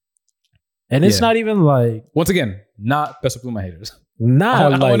 then it's not even like once again, not Best of Pluma haters. Not I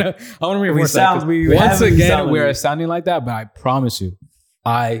like want to reinforce that. Once again, we're sounding like that, but I promise you,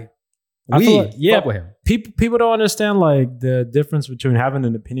 we fuck with him. People don't understand like the difference between having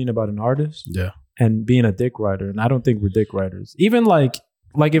an opinion about an artist and being a dick writer. And I don't think we're dick writers. Even like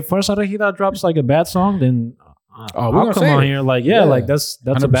if Fuerza Regida drops like a bad song, then I'll come on here like like that's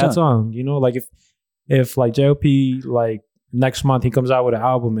 100%. A bad song. You know, like if like JLP like next month he comes out with an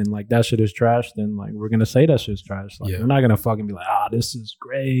album and like that shit is trash, then like we're gonna say that shit's trash. Like we're not gonna fucking be like, this is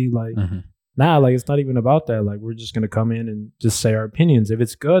great. Like nah, like it's not even about that. Like we're just gonna come in and just say our opinions. If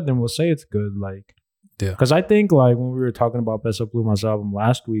it's good, then we'll say it's good. Like because I think like when we were talking about Peso Pluma's album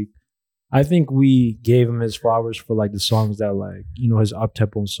last week, I think we gave him his flowers for like the songs that like, you know, his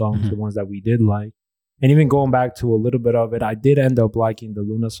up-tempo songs, the ones that we did like. And even going back to a little bit of it, I did end up liking the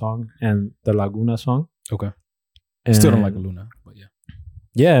Luna song and the Laguna song. Okay. And still don't like Luna, but yeah.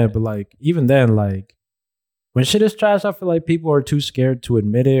 Yeah, but like even then, like when shit is trash, I feel like people are too scared to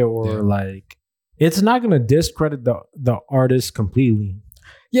admit it, or like it's not gonna discredit the artist completely.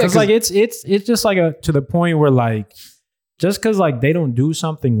 Yeah, because like it's just like to the point where like just because like they don't do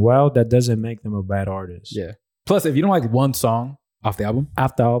something well, that doesn't make them a bad artist. Yeah. Plus, if you don't like one song off the album, like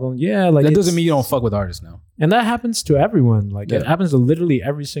that doesn't mean you don't fuck with artists now. And that happens to everyone. Like it happens to literally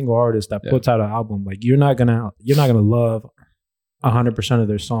every single artist that puts out an album. Like you're not gonna love 100% of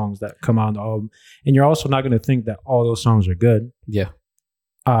their songs that come out on the album, and you're also not gonna think that all those songs are good. Yeah.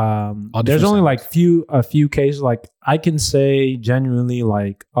 There's only like a few cases. Like I can say genuinely,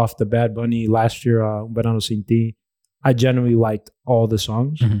 like off the Bad Bunny last year, Verano Sin Ti, I genuinely liked all the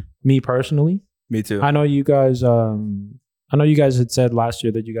songs. Me personally. Me too. I know you guys had said last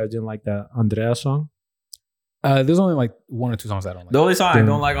year that you guys didn't like that Andrea song. There's only like one or two songs I don't like. The only song I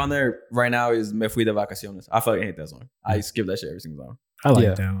don't like on there right now is Me Fui de Vacaciones. I feel like I hate that song. I skip that shit every single time. I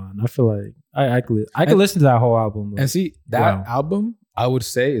like that one. I feel like I could listen to that whole album. And see, that album, I would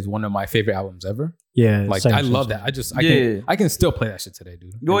say, is one of my favorite albums ever. Yeah. Like I love that. I can still play that shit today,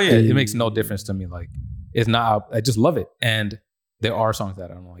 dude. Oh, yeah. It makes no difference to me. Like it's not, I just love it. And there are songs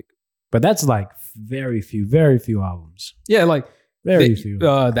that I don't like. But that's like very few albums. Yeah, like very few.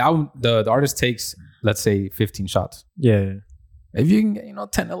 The album, the artist takes, let's say, 15 shots. Yeah. If you can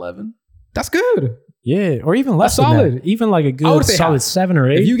get, 10, 11, that's good. Yeah, or even less than solid. that. Even like a good solid half. 7 or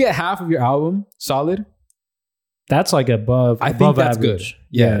 8. If you get half of your album solid, that's like above. I think that's average. Good.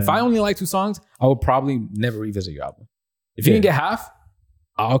 Yeah. If I only like 2 songs, I would probably never revisit your album. If you can get half,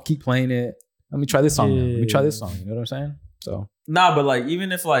 I'll keep playing it. Let me try this song. Now. Let me try this song. You know what I'm saying? So but like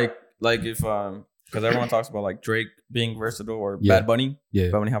even if like if because everyone talks about like Drake being versatile or Bad Bunny.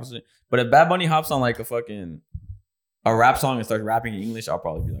 Yeah. Bad Bunny hops on. But if Bad Bunny hops on like a rap song and starts rapping in English, I'll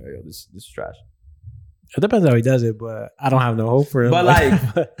probably be like, yo, this is trash. It depends how he does it, but I don't have no hope for him. But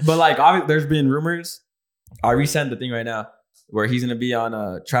like there's been rumors. I resent the thing right now where he's gonna be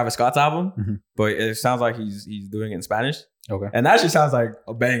on Travis Scott's album, but it sounds like he's doing it in Spanish. Okay. And that just sounds like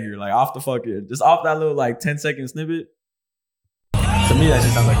a banger, like off that little like 10-second snippet. To me, that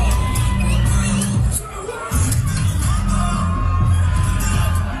just sounds like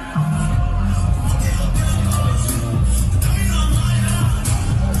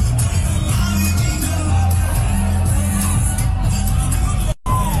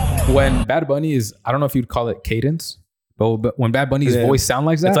when Bad Bunny is, I don't know if you'd call it cadence, but when Bad Bunny's voice sounds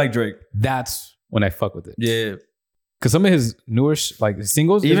like that, it's like Drake. That's when I fuck with it. Yeah. Because some of his newer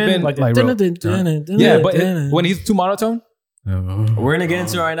singles, even been like yeah, but when he's too monotone, we're gonna get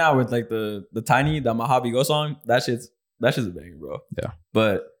into it right now with like the Tainy, the Mojave Go song. That shit's a banger, bro. Yeah.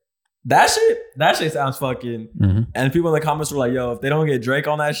 But that shit sounds fucking. And people in the comments were like, "Yo, if they don't get Drake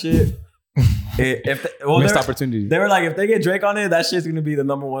on that shit, missed opportunity." They were like, if they get Drake on it, that shit's gonna be the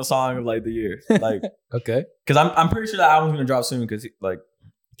number 1 song of like the year. Like, okay, because I'm pretty sure that album's gonna drop soon because like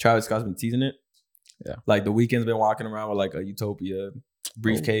Travis Scott's been teasing it. Yeah, like the Weeknd's been walking around with like a Utopia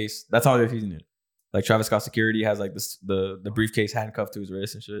briefcase. That's how they're teasing it. Like Travis Scott security has like the briefcase handcuffed to his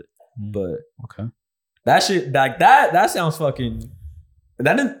wrist and shit. But okay, that shit like that sounds fucking.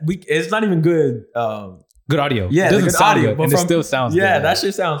 It's not even good. Good audio. Yeah, it doesn't good sound audio, good, but and it still sounds good. Yeah, that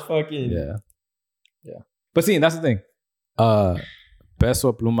shit sounds fucking. Yeah. But see, that's the thing.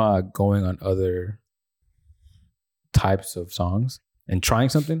 Peso Pluma going on other types of songs and trying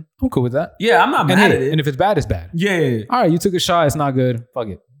something, I'm cool with that. Yeah, I'm not And mad hey, at it. and if it's bad, it's bad. Yeah. All right, you took a shot. It's not good. Fuck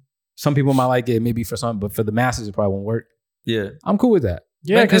it. Some people might like it, maybe for some, but for the masses, it probably won't work. Yeah. I'm cool with that.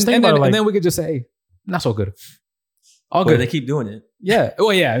 Yeah, because and then we could just say, hey, not so good. All But good. they keep doing it. Yeah.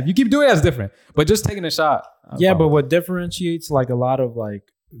 Well, yeah. If you keep doing it, that's different. But just taking a shot. yeah, but what differentiates like a lot of like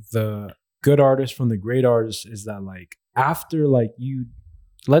the good artists from the great artists is that like after like you,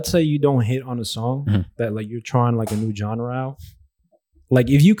 let's say you don't hit on a song that like you're trying like a new genre out. Like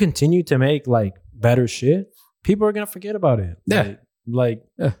if you continue to make like better shit, people are gonna forget about it. Yeah. Like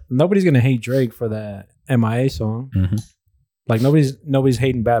nobody's gonna hate Drake for that MIA song. Mm-hmm. Like nobody's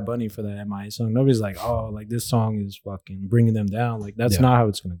hating Bad Bunny for that MIA song. Nobody's like, oh, like this song is fucking bringing them down. Like that's not how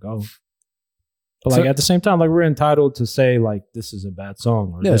it's gonna go. But like at the same time, like we're entitled to say like this is a bad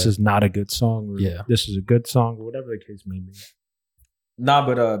song or this is not a good song or this is a good song or whatever the case may be. Nah,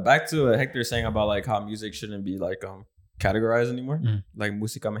 but back to Hector saying about like how music shouldn't be like categorized anymore, like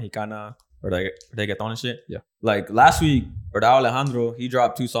música mexicana or like reggaeton and shit. Yeah. Like last week, Raúl Alejandro, he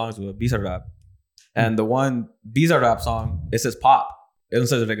dropped 2 songs with Bizarrap. And the one Bizarrap song, it says pop. It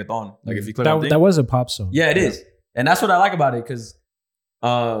doesn't say reggaeton. Like if you click on that was a pop song. Yeah, it is. And that's what I like about it because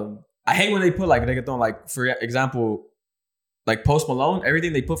I hate when they put like reggaeton, like for example, like Post Malone,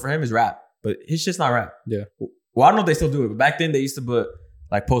 everything they put for him is rap. But his shit's not rap. Yeah. Well, I don't know if they still do it, but back then they used to put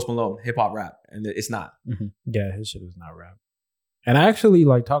like Post Malone, hip hop rap, and it's not. Yeah, his shit is not rap. And I actually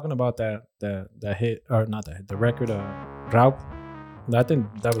like talking about that hit or not that hit, the record Raup. I think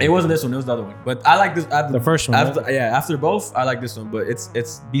that was it wasn't this one, it was the other one. But I like this the first one. After both, I like this one, but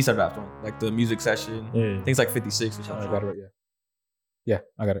it's B-side rap one, like the music session. Yeah. I think it's like 56 or something. I got it right. Yeah,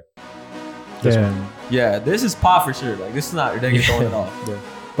 I got it. Yeah, this is pop for sure. Like this is not reggaeton at all. Yeah.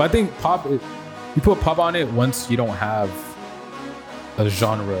 But I think pop, you put pop on it once you don't have a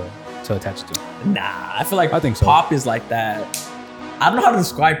genre to attach it to. Nah, I feel like I think so. Pop is like that. I don't know how to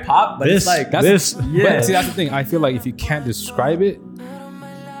describe pop, but it's like this. Yeah. But see, that's the thing. I feel like if you can't describe it,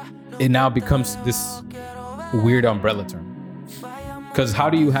 it now becomes this weird umbrella term. Because how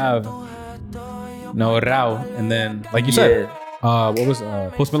do you have Rao and then like you said, what was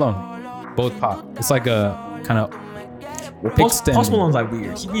Post Malone? Both pop. It's like a kind of Post Malone's like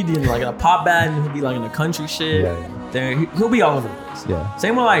weird. He be in like a pop band, he'll be like in a country shit. Then he'll be all over the place. Yeah.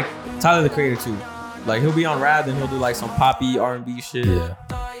 Same with like Tyler the Creator too. Like he'll be on rap, then he'll do like some poppy R&B shit. Yeah.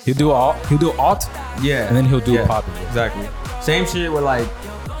 He'll do alt. Yeah. And then he'll do pop. Exactly. Same shit with like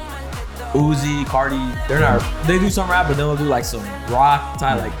Uzi, Cardi. They do some rap, but then they'll do like some rock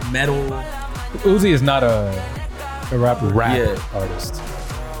type, like metal. Uzi is not a rap artist.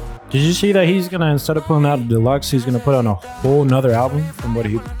 Did you see that he's gonna, instead of putting out a deluxe, he's gonna put on a whole nother album from what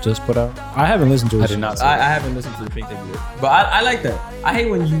he just put out? I haven't listened to it. I did not. I haven't listened to the Pink Tape yet, but I like that. I hate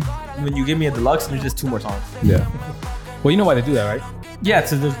when you give me a deluxe and there's just 2 more songs. Yeah. Well, you know why they do that, right? Yeah,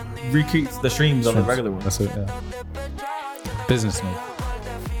 to just recreate the streams of the regular one. That's it. Yeah. Business move.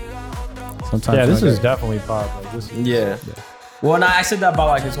 Sometimes. Yeah, this is definitely pop. Like, this is, yeah. Well, nah, I said that about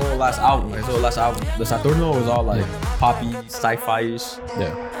like his whole last album. The Saturno was all like poppy, sci-fi-ish.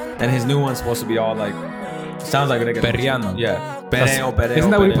 Yeah. And his new one's supposed to be all like, sounds like a Perreano. Yeah. Perreo. Isn't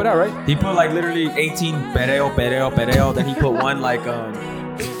that what he put out, right? He put like literally 18 perreo. Then he put one like,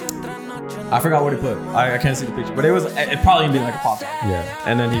 I forgot what he put. I can't see the picture. But it probably gonna be like a pop song. Yeah.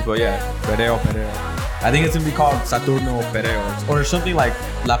 And then he put, perreo. I think it's gonna be called Saturno Perreo. Or something like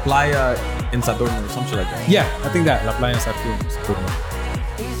La Playa in Saturno or some shit like that. Yeah, I think that La Playa in Saturno.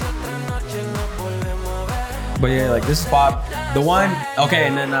 But yeah, like this is pop. The one, okay,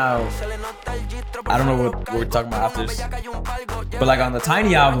 and then I don't know what we're talking about after this. But like on the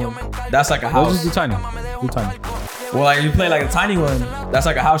Tiny album, that's like a house. Let's do Tiny. Well, like you play like a Tiny one, that's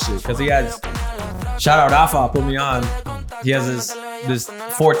like a house shit. Cause he has, shout out Alpha, put me on. He has this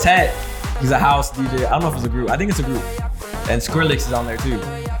Fortet. He's a house DJ. I don't know if it's a group. I think it's a group. And Skrillex is on there too.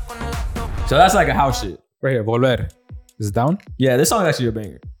 So that's like a house shit. Right here, Volver. Is it down? Yeah, this song is actually a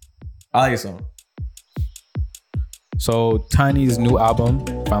banger. I like this song. So Tiny's new album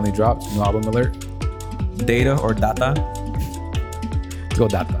finally dropped. New album alert. Data or Data. Go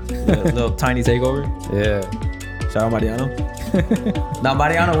Data. Little Tiny takeover. Yeah. Shout out Mariano. Now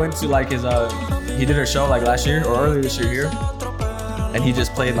Mariano went to like his he did a show like last year or earlier this year here, and he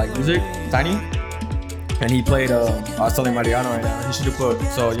just played like music, Tiny, and he played. I was telling Mariano right now he should have put.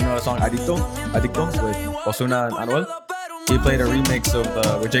 So you know the song Adicto with Ozuna and Anuel. He played a remix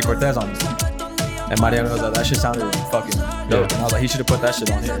of with Jay Cortez on it. And Mariano was like, that shit sounded fucking dope. And I was like, he should have put that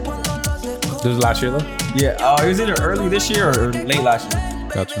shit on here. This was last year though? Yeah, it was either early this year or late last year.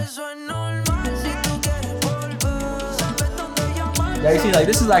 Gotcha. Yeah, you see, like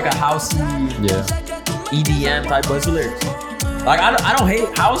this is like a housey Yeah. EDM type of lyrics. Like I don't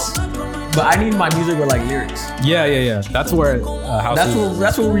hate house, but I need my music with like lyrics. Yeah. That's where house.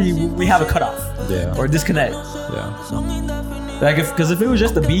 That's where we have a cutoff. Yeah. Or disconnect. Yeah. Like because if it was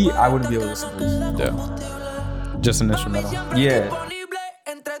just a beat, I wouldn't be able to listen to this. Yeah. Just an instrumental. Yeah.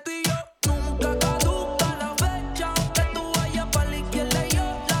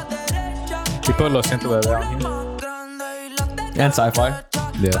 Keep lo siento bebé on here. And sci-fi.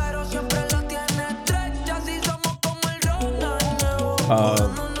 Yeah.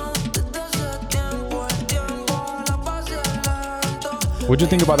 What'd you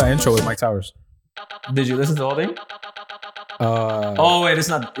think about that intro with Mike Towers? Did you listen to the whole thing? Oh wait, it's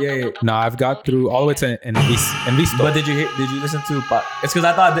not. Yeah. No, I've got through all the way to Envisto. But did you listen to? It's because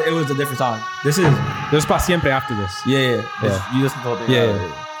I thought that it was a different song. There's Pa Siempre after this. Yeah. You listened to the whole thing.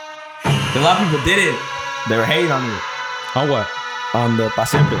 Yeah. A lot of people did it. They were hating on it. On what? On the Pa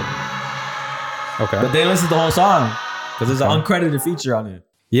Siempre. Okay. But they listened to the whole song because there's an uncredited feature on it.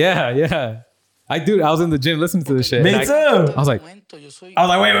 Yeah. I was in the gym listening to this shit. Me too. I was like, wait.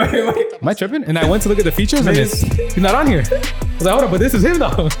 Am I tripping? And I went to look at the features and he's not on here. I was like, hold on, but this is him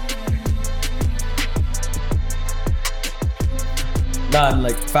though. Nah,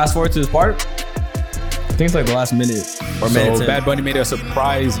 like fast forward to this part. I think it's like the last minute or minute. So Bad Bunny made a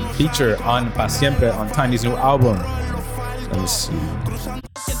surprise feature on Pa Siempre on Tiny's new album. Let me see.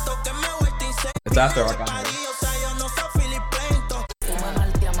 It's after Arcángel.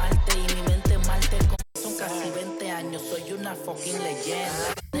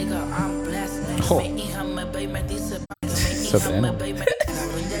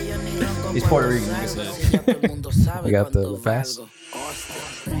 He's Puerto Rican. We got the fast.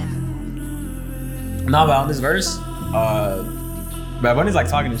 Nah, but on this verse, Bad Bunny's like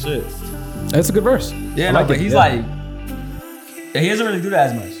talking his shit. It's a good verse. Yeah, I no, like but it, he's yeah. like, he doesn't really do that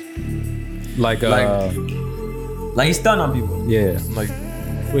as much. Like he's stunned on people. Yeah. Like,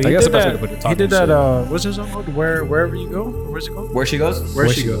 Wait, I he guess did the best way that. to put it, He talking did that. shit. What's his song called? Wherever you go. Where's it called? where she goes? Where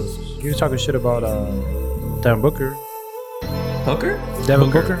she goes. He was talking shit about Devin Booker. Hooker? Devin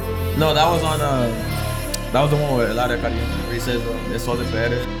Booker. No, that was on. That was the one with Eladio Carrillo, where he says, "Eso de PR,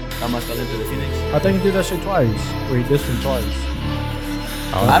 nada más caliente de Phoenix." I think he did that shit twice. Where he dissed him twice.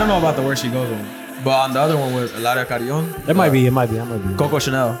 I don't know about the Where She Goes one, but on the other one with Eladio Carrillo, It might be. It might be. Coco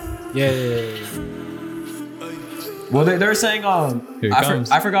Chanel. Yeah. Well, they're saying Here it comes.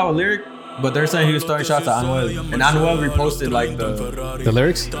 I forgot what lyric, but they're saying he was throwing shots at Anuel, and Anuel reposted like The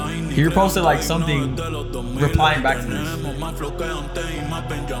lyrics? he reposted like something replying back to this.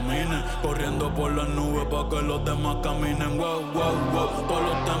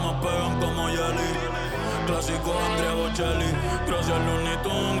 Clásico Andrea Bocelli, gracias Looney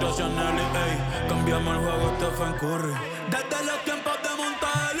Tunes, gracias Nelly, ey, cambiamos el juego Stephen Curry. Desde los tiempos de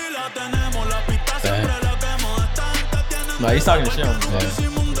Montael y la tenemos, la pista siempre la quemo, esta gente tiene. No, he's talking shit on this.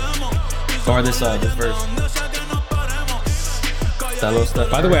 Or this verse. That little stuff.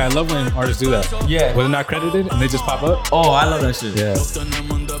 By the way, I love when artists do that. Yeah. When they're not credited and they just pop up. Oh, I love that shit. Yeah. Los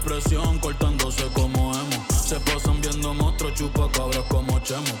tenemos en depresión, cortándose como emo. Se pasan viendo monstruos, chupacabras como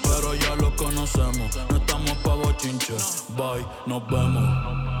chemo. Pero ya los conocemos, no estamos pa' bochinche. Bye, nos vemos.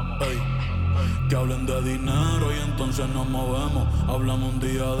 Ey. Que hablen de dinero y entonces nos movemos. Hablamos un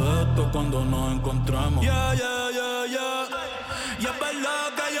día de esto cuando nos encontremos. Yeah. Y es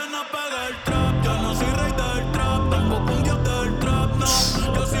verdad que yo no pagué el trap. Yo no soy rey del trap, tampoco un dios del trap, no.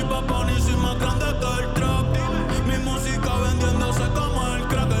 Yo soy papá y soy más grande que el trap. Mi música vendiéndose como el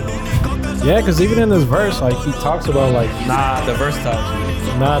crack. El único que Yeah, because even in this verse, like he talks about like The versatile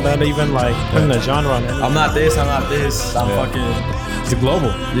shit. not even like putting a genre on it. I'm not this. I'm fucking. It's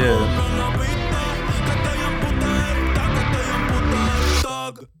global. Yeah.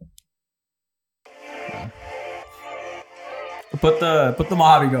 Put the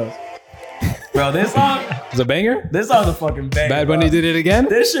Mojave Goes. Bro, this song. It's a banger. This song's a fucking banger. Bad Bunny bro. did it again.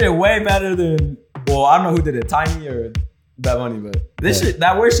 This shit way better than. Well, I don't know who did it, Tiny or Bad Bunny, but this shit,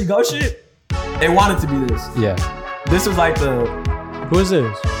 that Where She Goes shit, it wanted to be this. Yeah. This was like the. Who is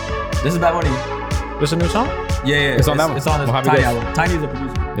this? This is Bad Bunny. This a new song? Yeah. It's on that one. It's on his Mojave Tiny Goes. album. Tiny's the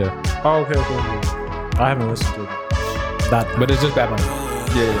producer. Yeah. Oh, okay. I haven't listened to that. But it's just Bad Bunny.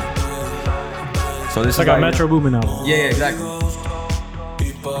 Yeah. So this It's like a Metro Boomin album. Yeah, exactly.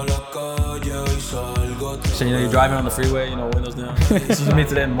 So you know you're driving on the freeway, you know, windows down. This is me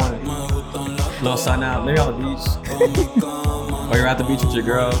today in the morning. Little sun out, maybe on the beach. Or you're at the beach with your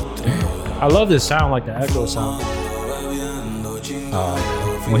girl. I love this sound, like the echo sound.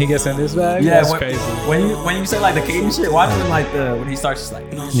 When he gets in this bag, Yeah, that's crazy. when you say like the cadence shit, watch him like when he starts just like.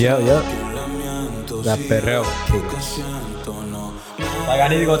 Yeah. That perreo. Like I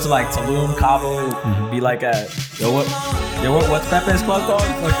need to go to like Tulum, Cabo, be like at what's Pepe's club called?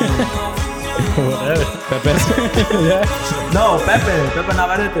 Pepe's. Yeah. No, Pepe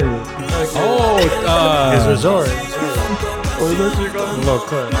Navarrete. His resort. Where's that shit called? Little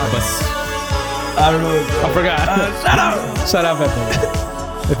club. I don't know. I forgot. Shout out,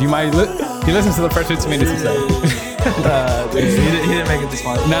 Pepe. If you might he listens to the first 15 minutes. He said. He didn't make it this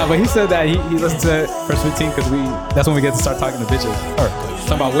far. Nah, but he said that he listened to first 15 because that's when we get to start talking to bitches or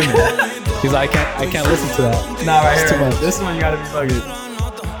talking about women. He's like, I can't listen to that. Nah, right It's here. too much. This one you gotta be fucking.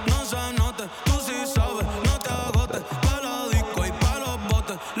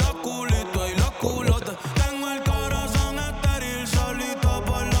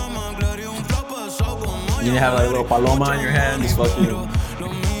 You need to have like a little paloma in your hand, just fucking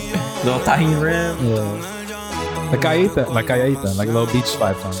little tahini rim. Yeah. Like calladita, like a little beach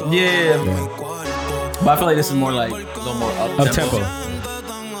vibe song. Yeah. But I feel like this is more like a little more up tempo.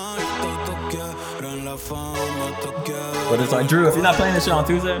 But it's like, Drew, if you're not playing this shit on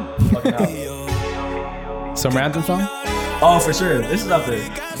Tuesday, fucking out. Some random song? Oh, for sure. This is up there.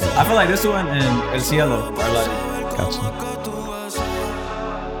 I feel like this one and El Cielo are like. Gotcha.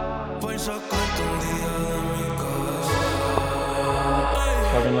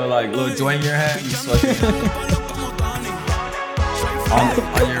 Fucking little joint in your head. Just fucking on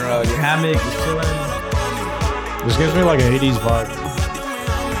your hammock, just chilling. This gives me like an 80s vibe.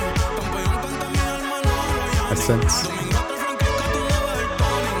 A sense.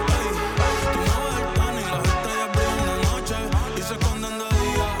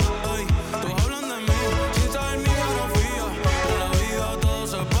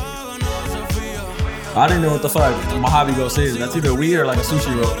 I didn't know what the fuck Mojave Ghost is. That's either weed or like a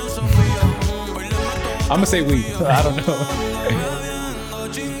sushi roll. I'm gonna say weed. I don't know.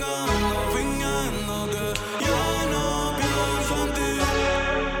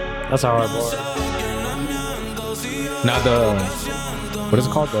 That's a hard bar. Now what is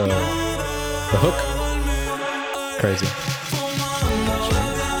it called? The hook? Crazy.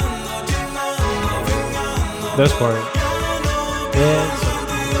 This part. Yeah.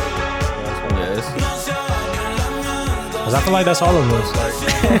 Cause I feel like that's all of us. Like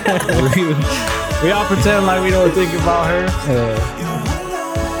we all pretend like we don't think about her. Yeah.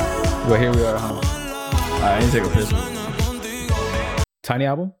 But here we are, huh? I need to take a piss. Tiny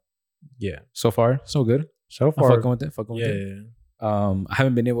album? Yeah. So far, so good. So far. I'm fucking with it. I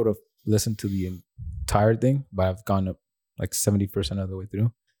haven't been able to listen to the entire thing, but I've gone up like 70% of the way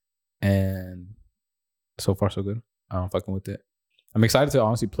through. And so far, so good. I'm fucking with it. I'm excited to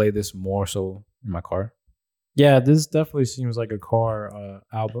honestly play this more so in my car. Yeah, this definitely seems like a car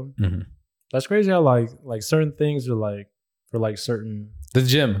album. Mm-hmm. That's crazy how like certain things are like for like certain. The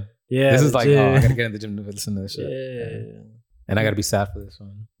gym. Yeah. This is like, gym. oh, I gotta get in the gym to listen to this shit. Yeah. And I gotta be sad for this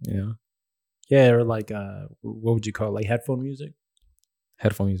one. You know? Yeah, or like what would you call it? Like headphone music?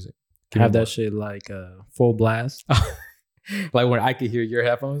 Headphone music. Have that shit like full blast. Like when I could hear your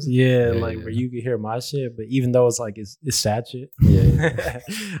headphones? Yeah, like where you can hear my shit, but even though it's like it's sad shit. Yeah.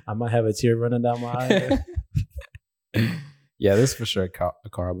 I might have a tear running down my eye. Yeah, this is for sure a car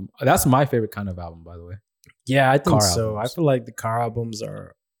album. That's my favorite kind of album, by the way. Yeah, I think Car so. albums. I feel like the car albums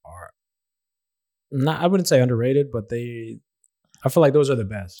are not, I wouldn't say underrated, but I feel like those are the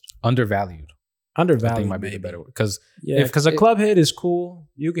best. Undervalued. I think might be the better word. Because a club hit is cool.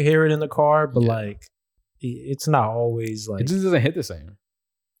 You can hear it in the car, but like it's not always like it just doesn't hit the same.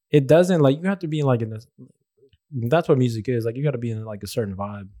 It doesn't, like you have to be in like in this. That's what music is. Like you got to be in like a certain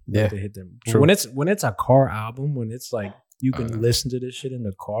vibe to hit them. True. When it's a car album, when it's like you can listen to this shit in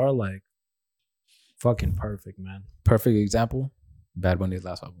the car, like fucking perfect, man. Perfect example. Bad Bunny's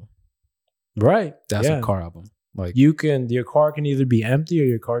last album. Right. That's a car album. Like your car can either be empty or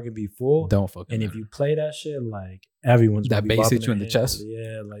your car can be full. Don't fucking. And if you play that shit, like everyone's that bass hits you in the chest.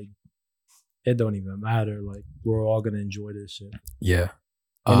 Yeah, like it don't even matter. Like we're all gonna enjoy this shit. Yeah.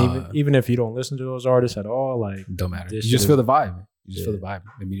 And even if you don't listen to those artists at all, like don't matter. You just feel the vibe. You just feel the vibe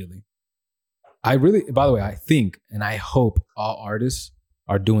immediately. I really, by the way, I think and I hope all artists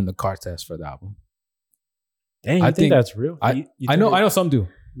are doing the car test for the album. Dang, I think that's real. I know some do.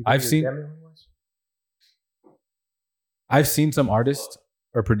 I've seen some artists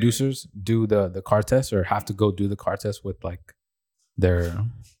or producers do the car test or have to go do the car test with like the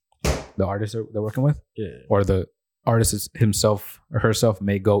artist they're working with. Yeah. Or the artist himself or herself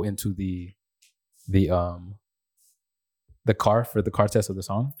may go into the car for the car test of the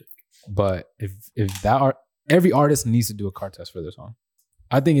song. But if every artist needs to do a car test for their song.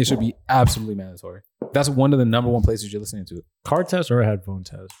 I think it should be absolutely mandatory. That's one of the number one places you're listening to. Car test or a headphone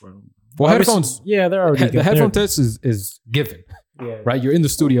test, bro. Well, headphones. Yeah, they're already the headphone test is given. Yeah. right? You're in the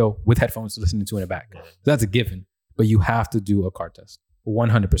studio with headphones listening to it in the back. That's a given. But you have to do a car test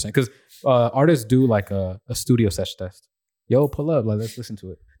 100%. Because artists do like a studio sesh test. Yo, pull up, like let's listen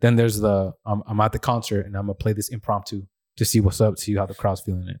to it. Then there's the I'm at the concert and I'm gonna play this impromptu to see what's up, see how the crowd's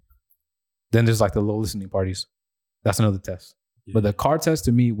feeling it. Then there's like the low listening parties. That's another test. Yeah. But the car test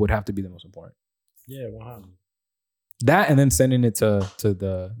to me would have to be the most important. Yeah, 100. That and then sending it to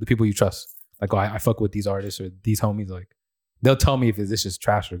the people you trust. Like, oh, I fuck with these artists or these homies. Like, they'll tell me if this is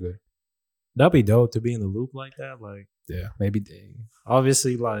trash or good. That'd be dope to be in the loop like that. Like, Yeah, maybe they.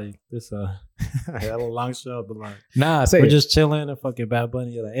 obviously, like this hella long show, but like Nah, say we're it. just chilling and fucking Bad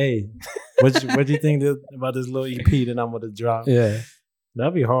Bunny. You're like, hey, what do you think about this little EP that I'm gonna drop? Yeah.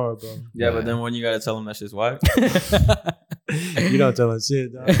 That'd be hard, bro. Yeah, but then when you gotta tell them that shit's whack. You don't tell us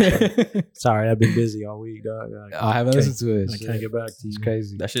shit, dog. Sorry, I've been busy all week, dog. I haven't listened to it. I can't get back to you. It's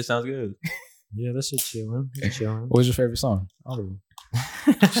crazy. That shit sounds good. Yeah, that shit chilling. It's chilling. What was your favorite song? All of them.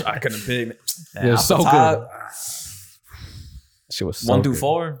 I couldn't pick. They're so good. Shit was so 1 through good.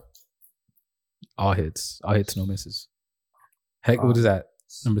 4. All hits, no misses. Heck, what is that?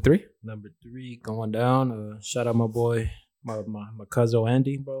 Number 3? Number 3 going down. Shout out my boy, my cousin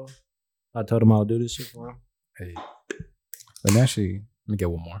Andy, bro. I told him I'll do this shit for him. Hey. Let me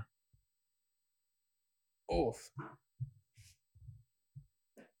get one more. Oh.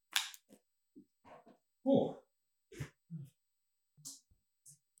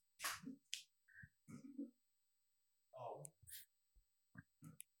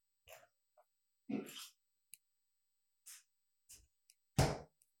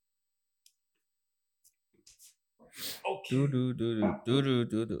 Do do do do do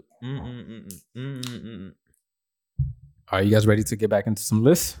do do. Are you guys ready to get back into some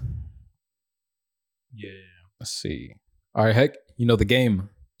lists? Yeah. Let's see. All right, Heck, you know the game,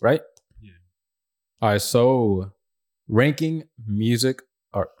 right? Yeah. All right, so ranking music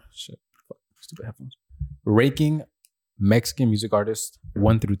or shit, fuck, stupid headphones. Ranking Mexican music artists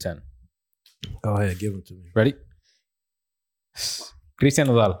 1 through 10. Go ahead, give them to me. Ready? Cristian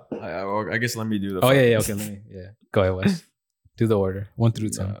Nodal. I guess let me do the. Oh yeah. Okay, let me. Yeah, go ahead, Wes. Do the order 1 through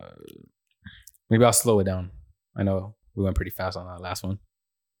 10. Maybe I'll slow it down. I know we went pretty fast on that last one.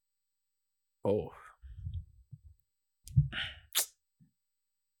 Oh.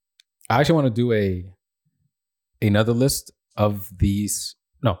 I actually want to do another list of this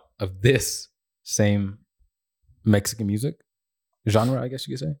same Mexican music genre, I guess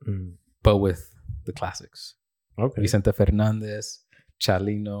you could say, but with the classics. Okay. Vicente Fernandez,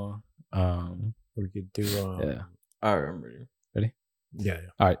 Charlino. We could do. Yeah. I remember you. Ready? Yeah.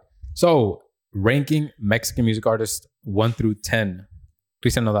 All right. So ranking Mexican music artists 1 through 10.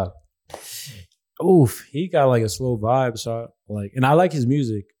 Cristian Nodal. Oof, he got like a slow vibe. So like, and I like his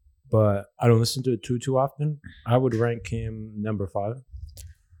music, but I don't listen to it too often. I would rank him number 5.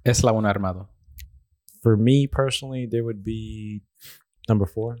 Eslabón Armado. For me personally, there would be number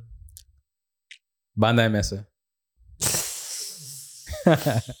 4. Banda MS.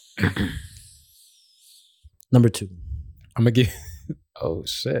 Number 2. I'm gonna give. Oh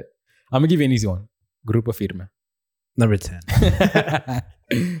shit! I'm gonna give you an easy one. Grupo Firme. Number 10.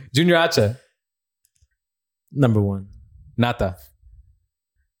 Junior H. Number 1. Nata.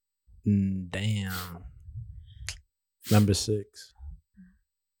 Damn. Number 6.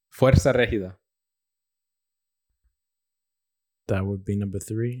 Fuerza Régida. That would be number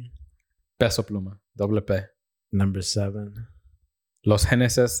 3. Peso Pluma. Doble P. Number 7. Los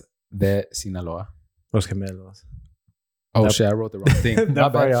Genesis de Sinaloa. Los Gemelos. Oh That- shit! I wrote the wrong thing. My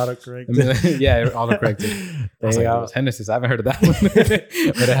That probably bad. autocorrect. Yeah, autocorrected. I was like, Los Genesis. I haven't heard of that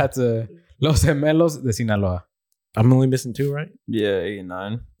one. But I had to. Los Gemelos de Sinaloa. I'm only missing 2, right? Yeah, 8 and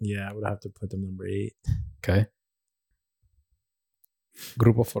 9. Yeah, I would have to put them number 8. Okay.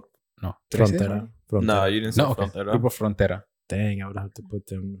 Grupo Frontera. No, you didn't say No, okay. Frontera. Grupo Frontera. Dang, I would have to put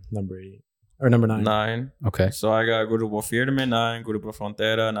them number 8. Or number 9. 9. Okay. So I got Grupo Firme 9, Grupo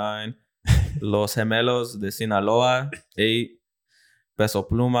Frontera 9, Los Gemelos de Sinaloa 8, Peso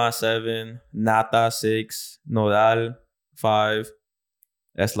Pluma 7, Nata 6, Nodal 5,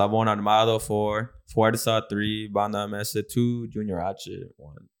 Eslabón Armado 4, Fuerza 3, Banda MS 2, Junior H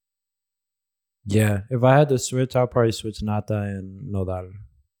 1. Yeah, if I had to switch, I'll probably switch Nata and Nodal.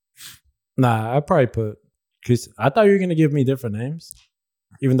 Nah, I'd probably put... Cause I thought you were going to give me different names.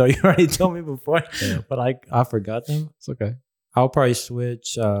 Even though you already told me before. Yeah. But I forgot them. It's okay. I'll probably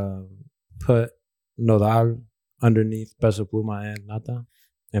switch, put Nodal underneath Peso Pluma and Nata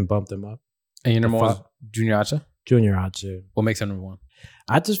and bump them up. And your number If I- one is Junior H. Junior H. What makes him number 1?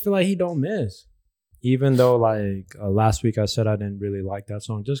 I just feel like he don't miss. Even though like last week I said I didn't really like that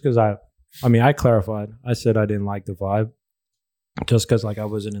song. Just because I clarified. I said I didn't like the vibe. just because like I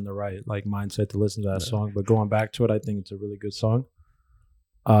wasn't in the right like mindset to listen to that song. But going back to it, I think it's a really good song.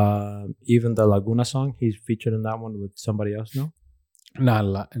 Even the Laguna song, he's featured in that one with somebody else. No,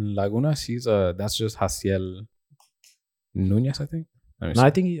 Nah, in Laguna, that's just Haciel Nunez, I think. no, I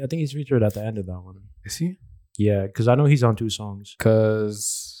think he's featured at the end of that one. Is he? Yeah, because I know he's on 2 songs. But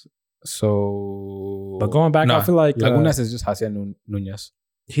going back, I feel like Laguna is just Haciel Nunez.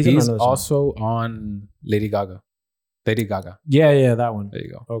 He's also on Lady Gaga. Yeah, that one. There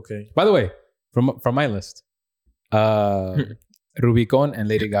you go. Okay. By the way, from my list, Rubicon and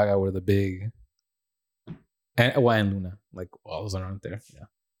Lady Gaga were the big, and Luna, like all those around there. Yeah.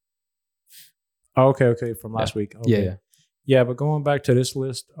 Oh, okay. From last week. Okay. Yeah. But going back to this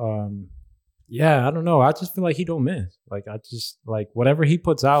list, yeah, I don't know. I just feel like he don't miss. Like I just like whatever he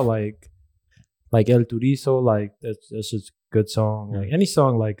puts out, like El Turizo, like that's just good song. Like any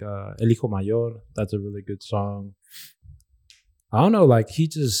song like El Hijo Mayor, that's a really good song. I don't know, like he's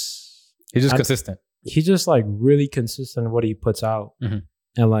just consistent. He's just like really consistent in what he puts out. Mm-hmm.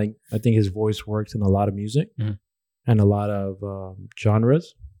 And like I think his voice works in a lot of music and a lot of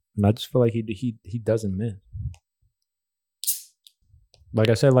genres. And I just feel like he doesn't miss. Like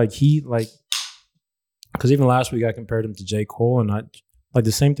I said, like because even last week I compared him to J. Cole, and I like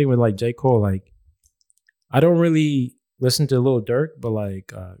the same thing with like J. Cole. Like I don't really listen to Lil Durk, but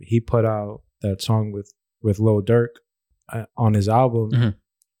like he put out that song with Lil Durk on his album,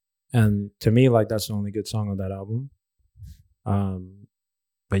 and to me, like that's the only good song on that album.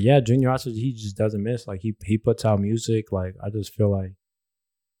 But yeah, Junior H, he just doesn't miss. Like he puts out music. Like I just feel like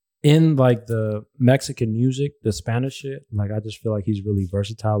in like the Mexican music, the Spanish shit, like I just feel like he's really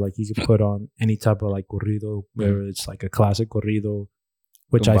versatile. Like he could put on any type of like corrido, whether it's like a classic corrido,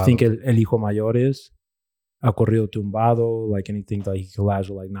 which tumbado. I think El Hijo Mayor is a corrido tumbado, like anything that he collabs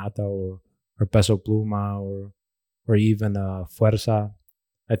with like Nata or Peso Pluma or even Fuerza.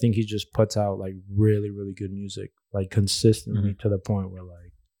 I think he just puts out like really, really good music, like consistently to the point where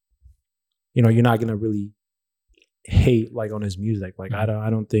like, you know, you're not gonna really hate like on his music. Like I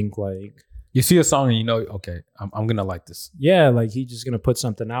don't think like you see a song and you know, okay, I'm gonna like this. Yeah, like he's just gonna put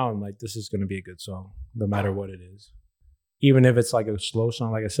something out and like this is gonna be a good song, no matter what it is. Even if it's like a slow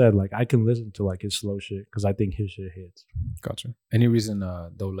song, like I said, like I can listen to like his slow shit because I think his shit hits. Gotcha. Any reason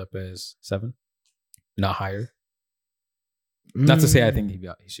Double P is 7, not higher? Not to say I think he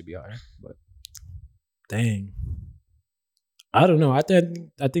should be higher, but dang, I don't know. I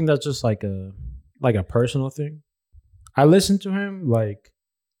think that's just like a personal thing. I listen to him, like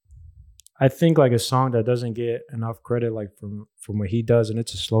I think like a song that doesn't get enough credit like from what he does, and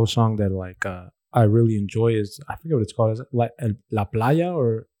it's a slow song that like I really enjoy is, I forget what it's called, is it like La Playa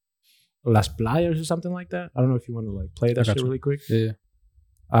or Las Playas or something like that? I don't know if you want to like play that shit really quick. Yeah.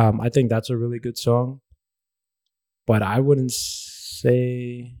 I think that's a really good song, but I wouldn't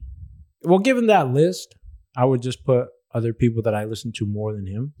say, well, given that list, I would just put other people that I listen to more than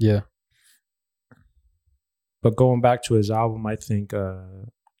him. Yeah. But going back to his album, I think,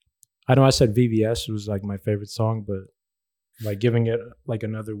 I know I said VVS was like my favorite song, but like giving it like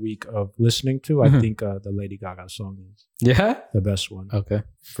another week of listening to, I think the Lady Gaga song is the best one. Okay.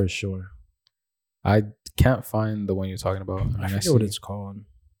 For sure. I can't find the one you're talking about. I forget what it's called.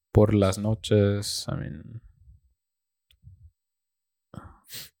 Por las noches. I mean,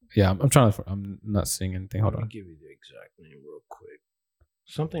 yeah, I'm not seeing anything. Hold on. I'll give you the exact name real quick.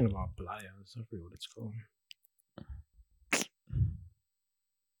 Something about Playas. I forget what it's called.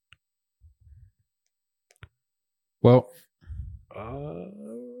 Well,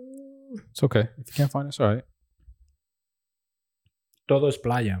 it's okay. If you can't find it, it's all right. Todo es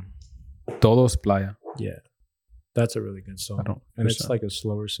Playa. Todo es Playa. Yeah. That's a really good song. And it's like a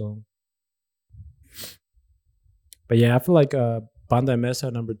slower song. But yeah, I feel like Banda MS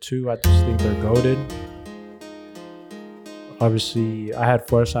at number 2, I just think they're goated. Obviously, I had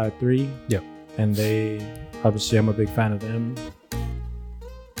Fuerza at 3. Yeah. And obviously, I'm a big fan of them.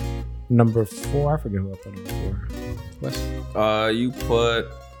 Number 4, I forget who I put number 4. Wes? You put,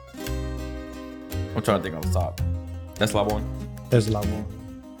 I'm trying to think off the top. That's Eslabon. Eslabon.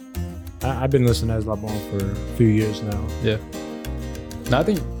 I've been listening to Eslabon for a few years now. Yeah. No, I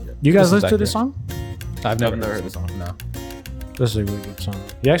think you guys listen to this song? I've never heard this song. No. This is a really good song.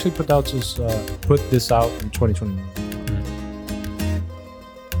 He actually put this out in 2021.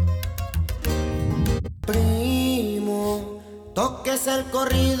 Primo, toques el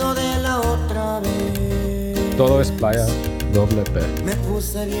corrido de la otra vez. Todo es Playa, Double P. Me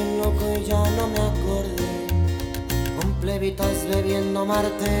puse bien loco y ya no me acordé. Con plebitas bebiendo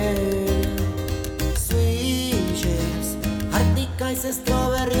martel. Switches, Arctic Ice,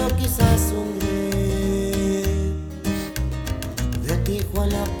 Strawberry o quizás un grape.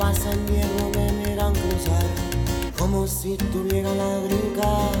 la pasan bien, no me miran cruzar, como si tuvieran a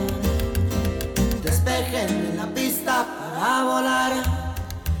brincar. Despejen la pista para volar,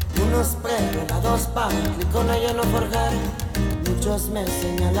 unos prelados para que con ella no forjar. Muchos me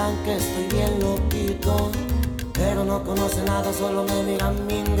señalan que estoy bien loquito, pero no conocen nada, solo me miran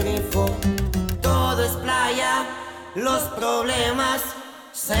mi grifo. Todo es playa, los problemas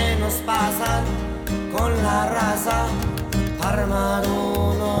se nos pasan con la raza. Armar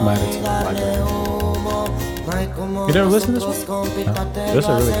uno y darle humo. No hay como You never listen to this nosotros, compita, te This is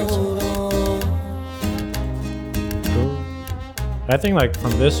lo a really good song. aseguro. I think like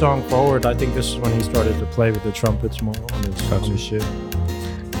from this song forward, I think this is when he started to play with the trumpets more on his shit.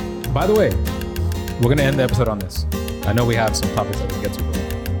 By the way, we're gonna end the episode on this. I know we have some topics that we get to, but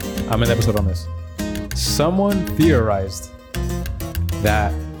I'm in the episode on this. Someone theorized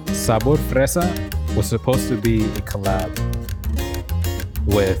that Sabor Fresa was supposed to be a collab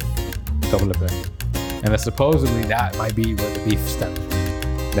with Double P. And that supposedly that might be where the beef stems from.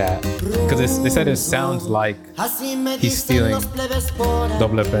 That, because they said it sounds like he's stealing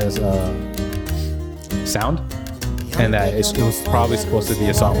Double P's sound, and that it was probably supposed to be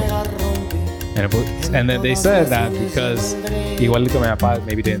a song with him. And then they said that because Igualito Me Apaz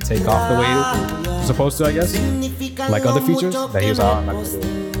maybe didn't take off the way it was supposed to, I guess, like other features, that he was I'm not gonna do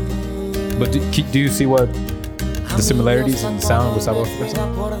it. But do you see what the similarities in sound with Sabor Fresa?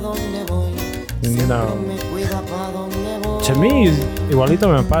 You know, to me, Igualito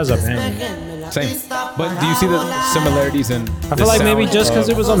Me Paz a banger. Same. But do you see the similarities in I feel like maybe just because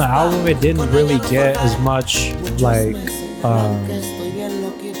it was on the album, it didn't really get as much like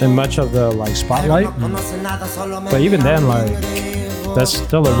in much of the like spotlight. But even then, like that's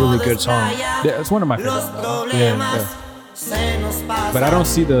still a really good song. Yeah, it's one of my favorites. Yeah. But I don't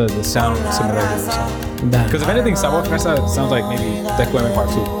see the sound similarity of the song. Because if anything, Sabor Fresa sounds like maybe Deco M Part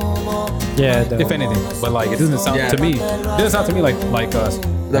 2. Yeah, If anything. But like it doesn't sound to me. It doesn't sound to me like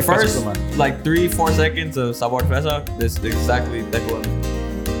The first like 3-4 seconds of Sabor Fresa, this is exactly Deco.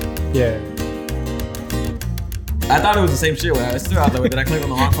 yeah. I thought it was the same shit when I listened to it. I was like, wait, did I click on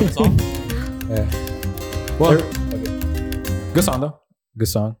the wrong fucking song? Yeah. Well, good song though. Good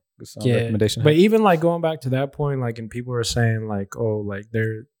song. Yeah, Recommendation. but even like going back to that point, like, and people are saying like, oh, like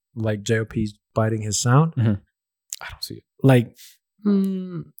they're like JOP's biting his sound. I don't see it. Like,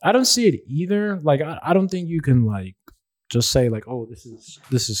 I don't see it either. Like, I don't think you can like just say like, oh, this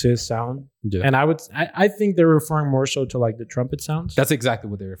is his sound. Yeah. And I think they're referring more so to like the trumpet sounds. That's exactly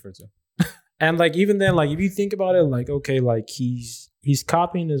what they refer to. And like even then, like if you think about it, like okay, like he's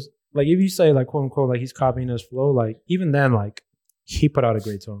copying his, like if you say like quote unquote like he's copying his flow, like even then like he put out a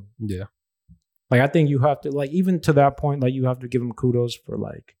great song. Yeah. Like I think you have to like even to that point, like you have to give him kudos for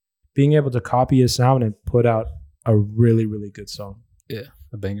like being able to copy his sound and put out a really, really good song. Yeah.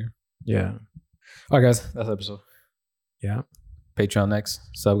 A banger. Yeah. All right, guys. That's the episode. Yeah. Patreon next.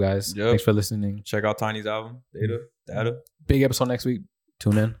 Sup, guys. Yep. Thanks for listening. Check out Tiny's album, Data. Big episode next week.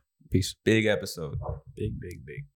 Tune in. Peace. Big episode. Big.